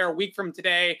out there a week from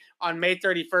today on May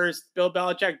 31st. Bill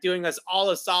Belichick doing us all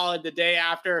a solid the day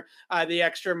after the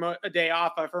extra day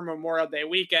off for Memorial Day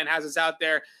weekend, has us out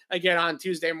there again on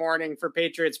Tuesday morning for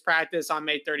Patriots practice on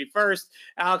May 31st.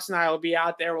 Alex and I will be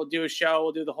out there. We'll do a show.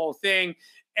 We'll do the whole thing.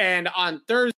 And on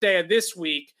Thursday of this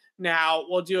week, now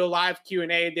we'll do a live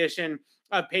Q&A edition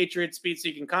of Patriots Speak. So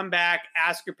you can come back,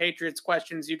 ask your Patriots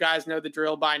questions. You guys know the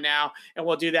drill by now. And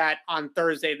we'll do that on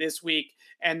Thursday this week.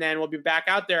 And then we'll be back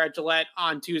out there at Gillette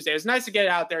on Tuesday. It was nice to get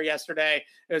out there yesterday.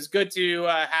 It was good to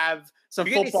have some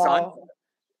football,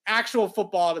 actual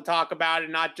football to talk about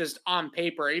and not just on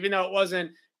paper, even though it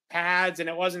wasn't pads and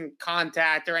it wasn't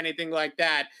contact or anything like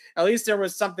that. At least there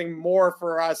was something more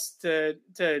for us to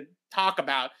talk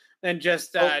about than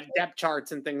just depth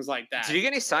charts and things like that. Did you get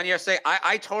any sun yesterday?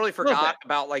 I totally forgot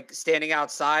about like standing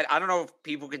outside. I don't know if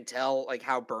people can tell like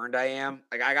how burned I am.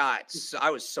 Like I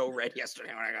was so red yesterday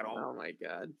when I got home. Oh my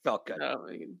God. Felt good. Oh,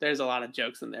 there's a lot of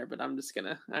jokes in there, but I'm just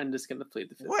gonna plead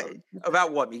the fifth. What?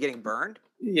 About what? Me getting burned?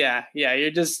 Yeah. You're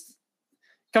just,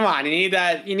 come on. You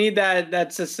need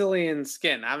that Sicilian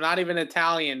skin. I'm not even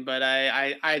Italian, but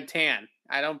I tan.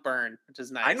 I don't burn, which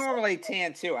is nice. I normally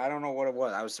tan too. I don't know what it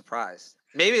was. I was surprised.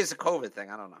 Maybe it's a COVID thing.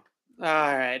 I don't know. All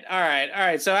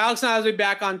right. So Alex and I will be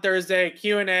back on Thursday,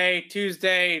 Q&A,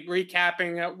 Tuesday,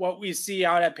 recapping what we see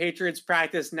out at Patriots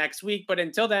practice next week. But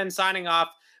until then, signing off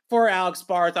for Alex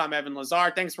Barth, I'm Evan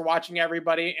Lazar. Thanks for watching,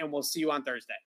 everybody, and we'll see you on Thursday.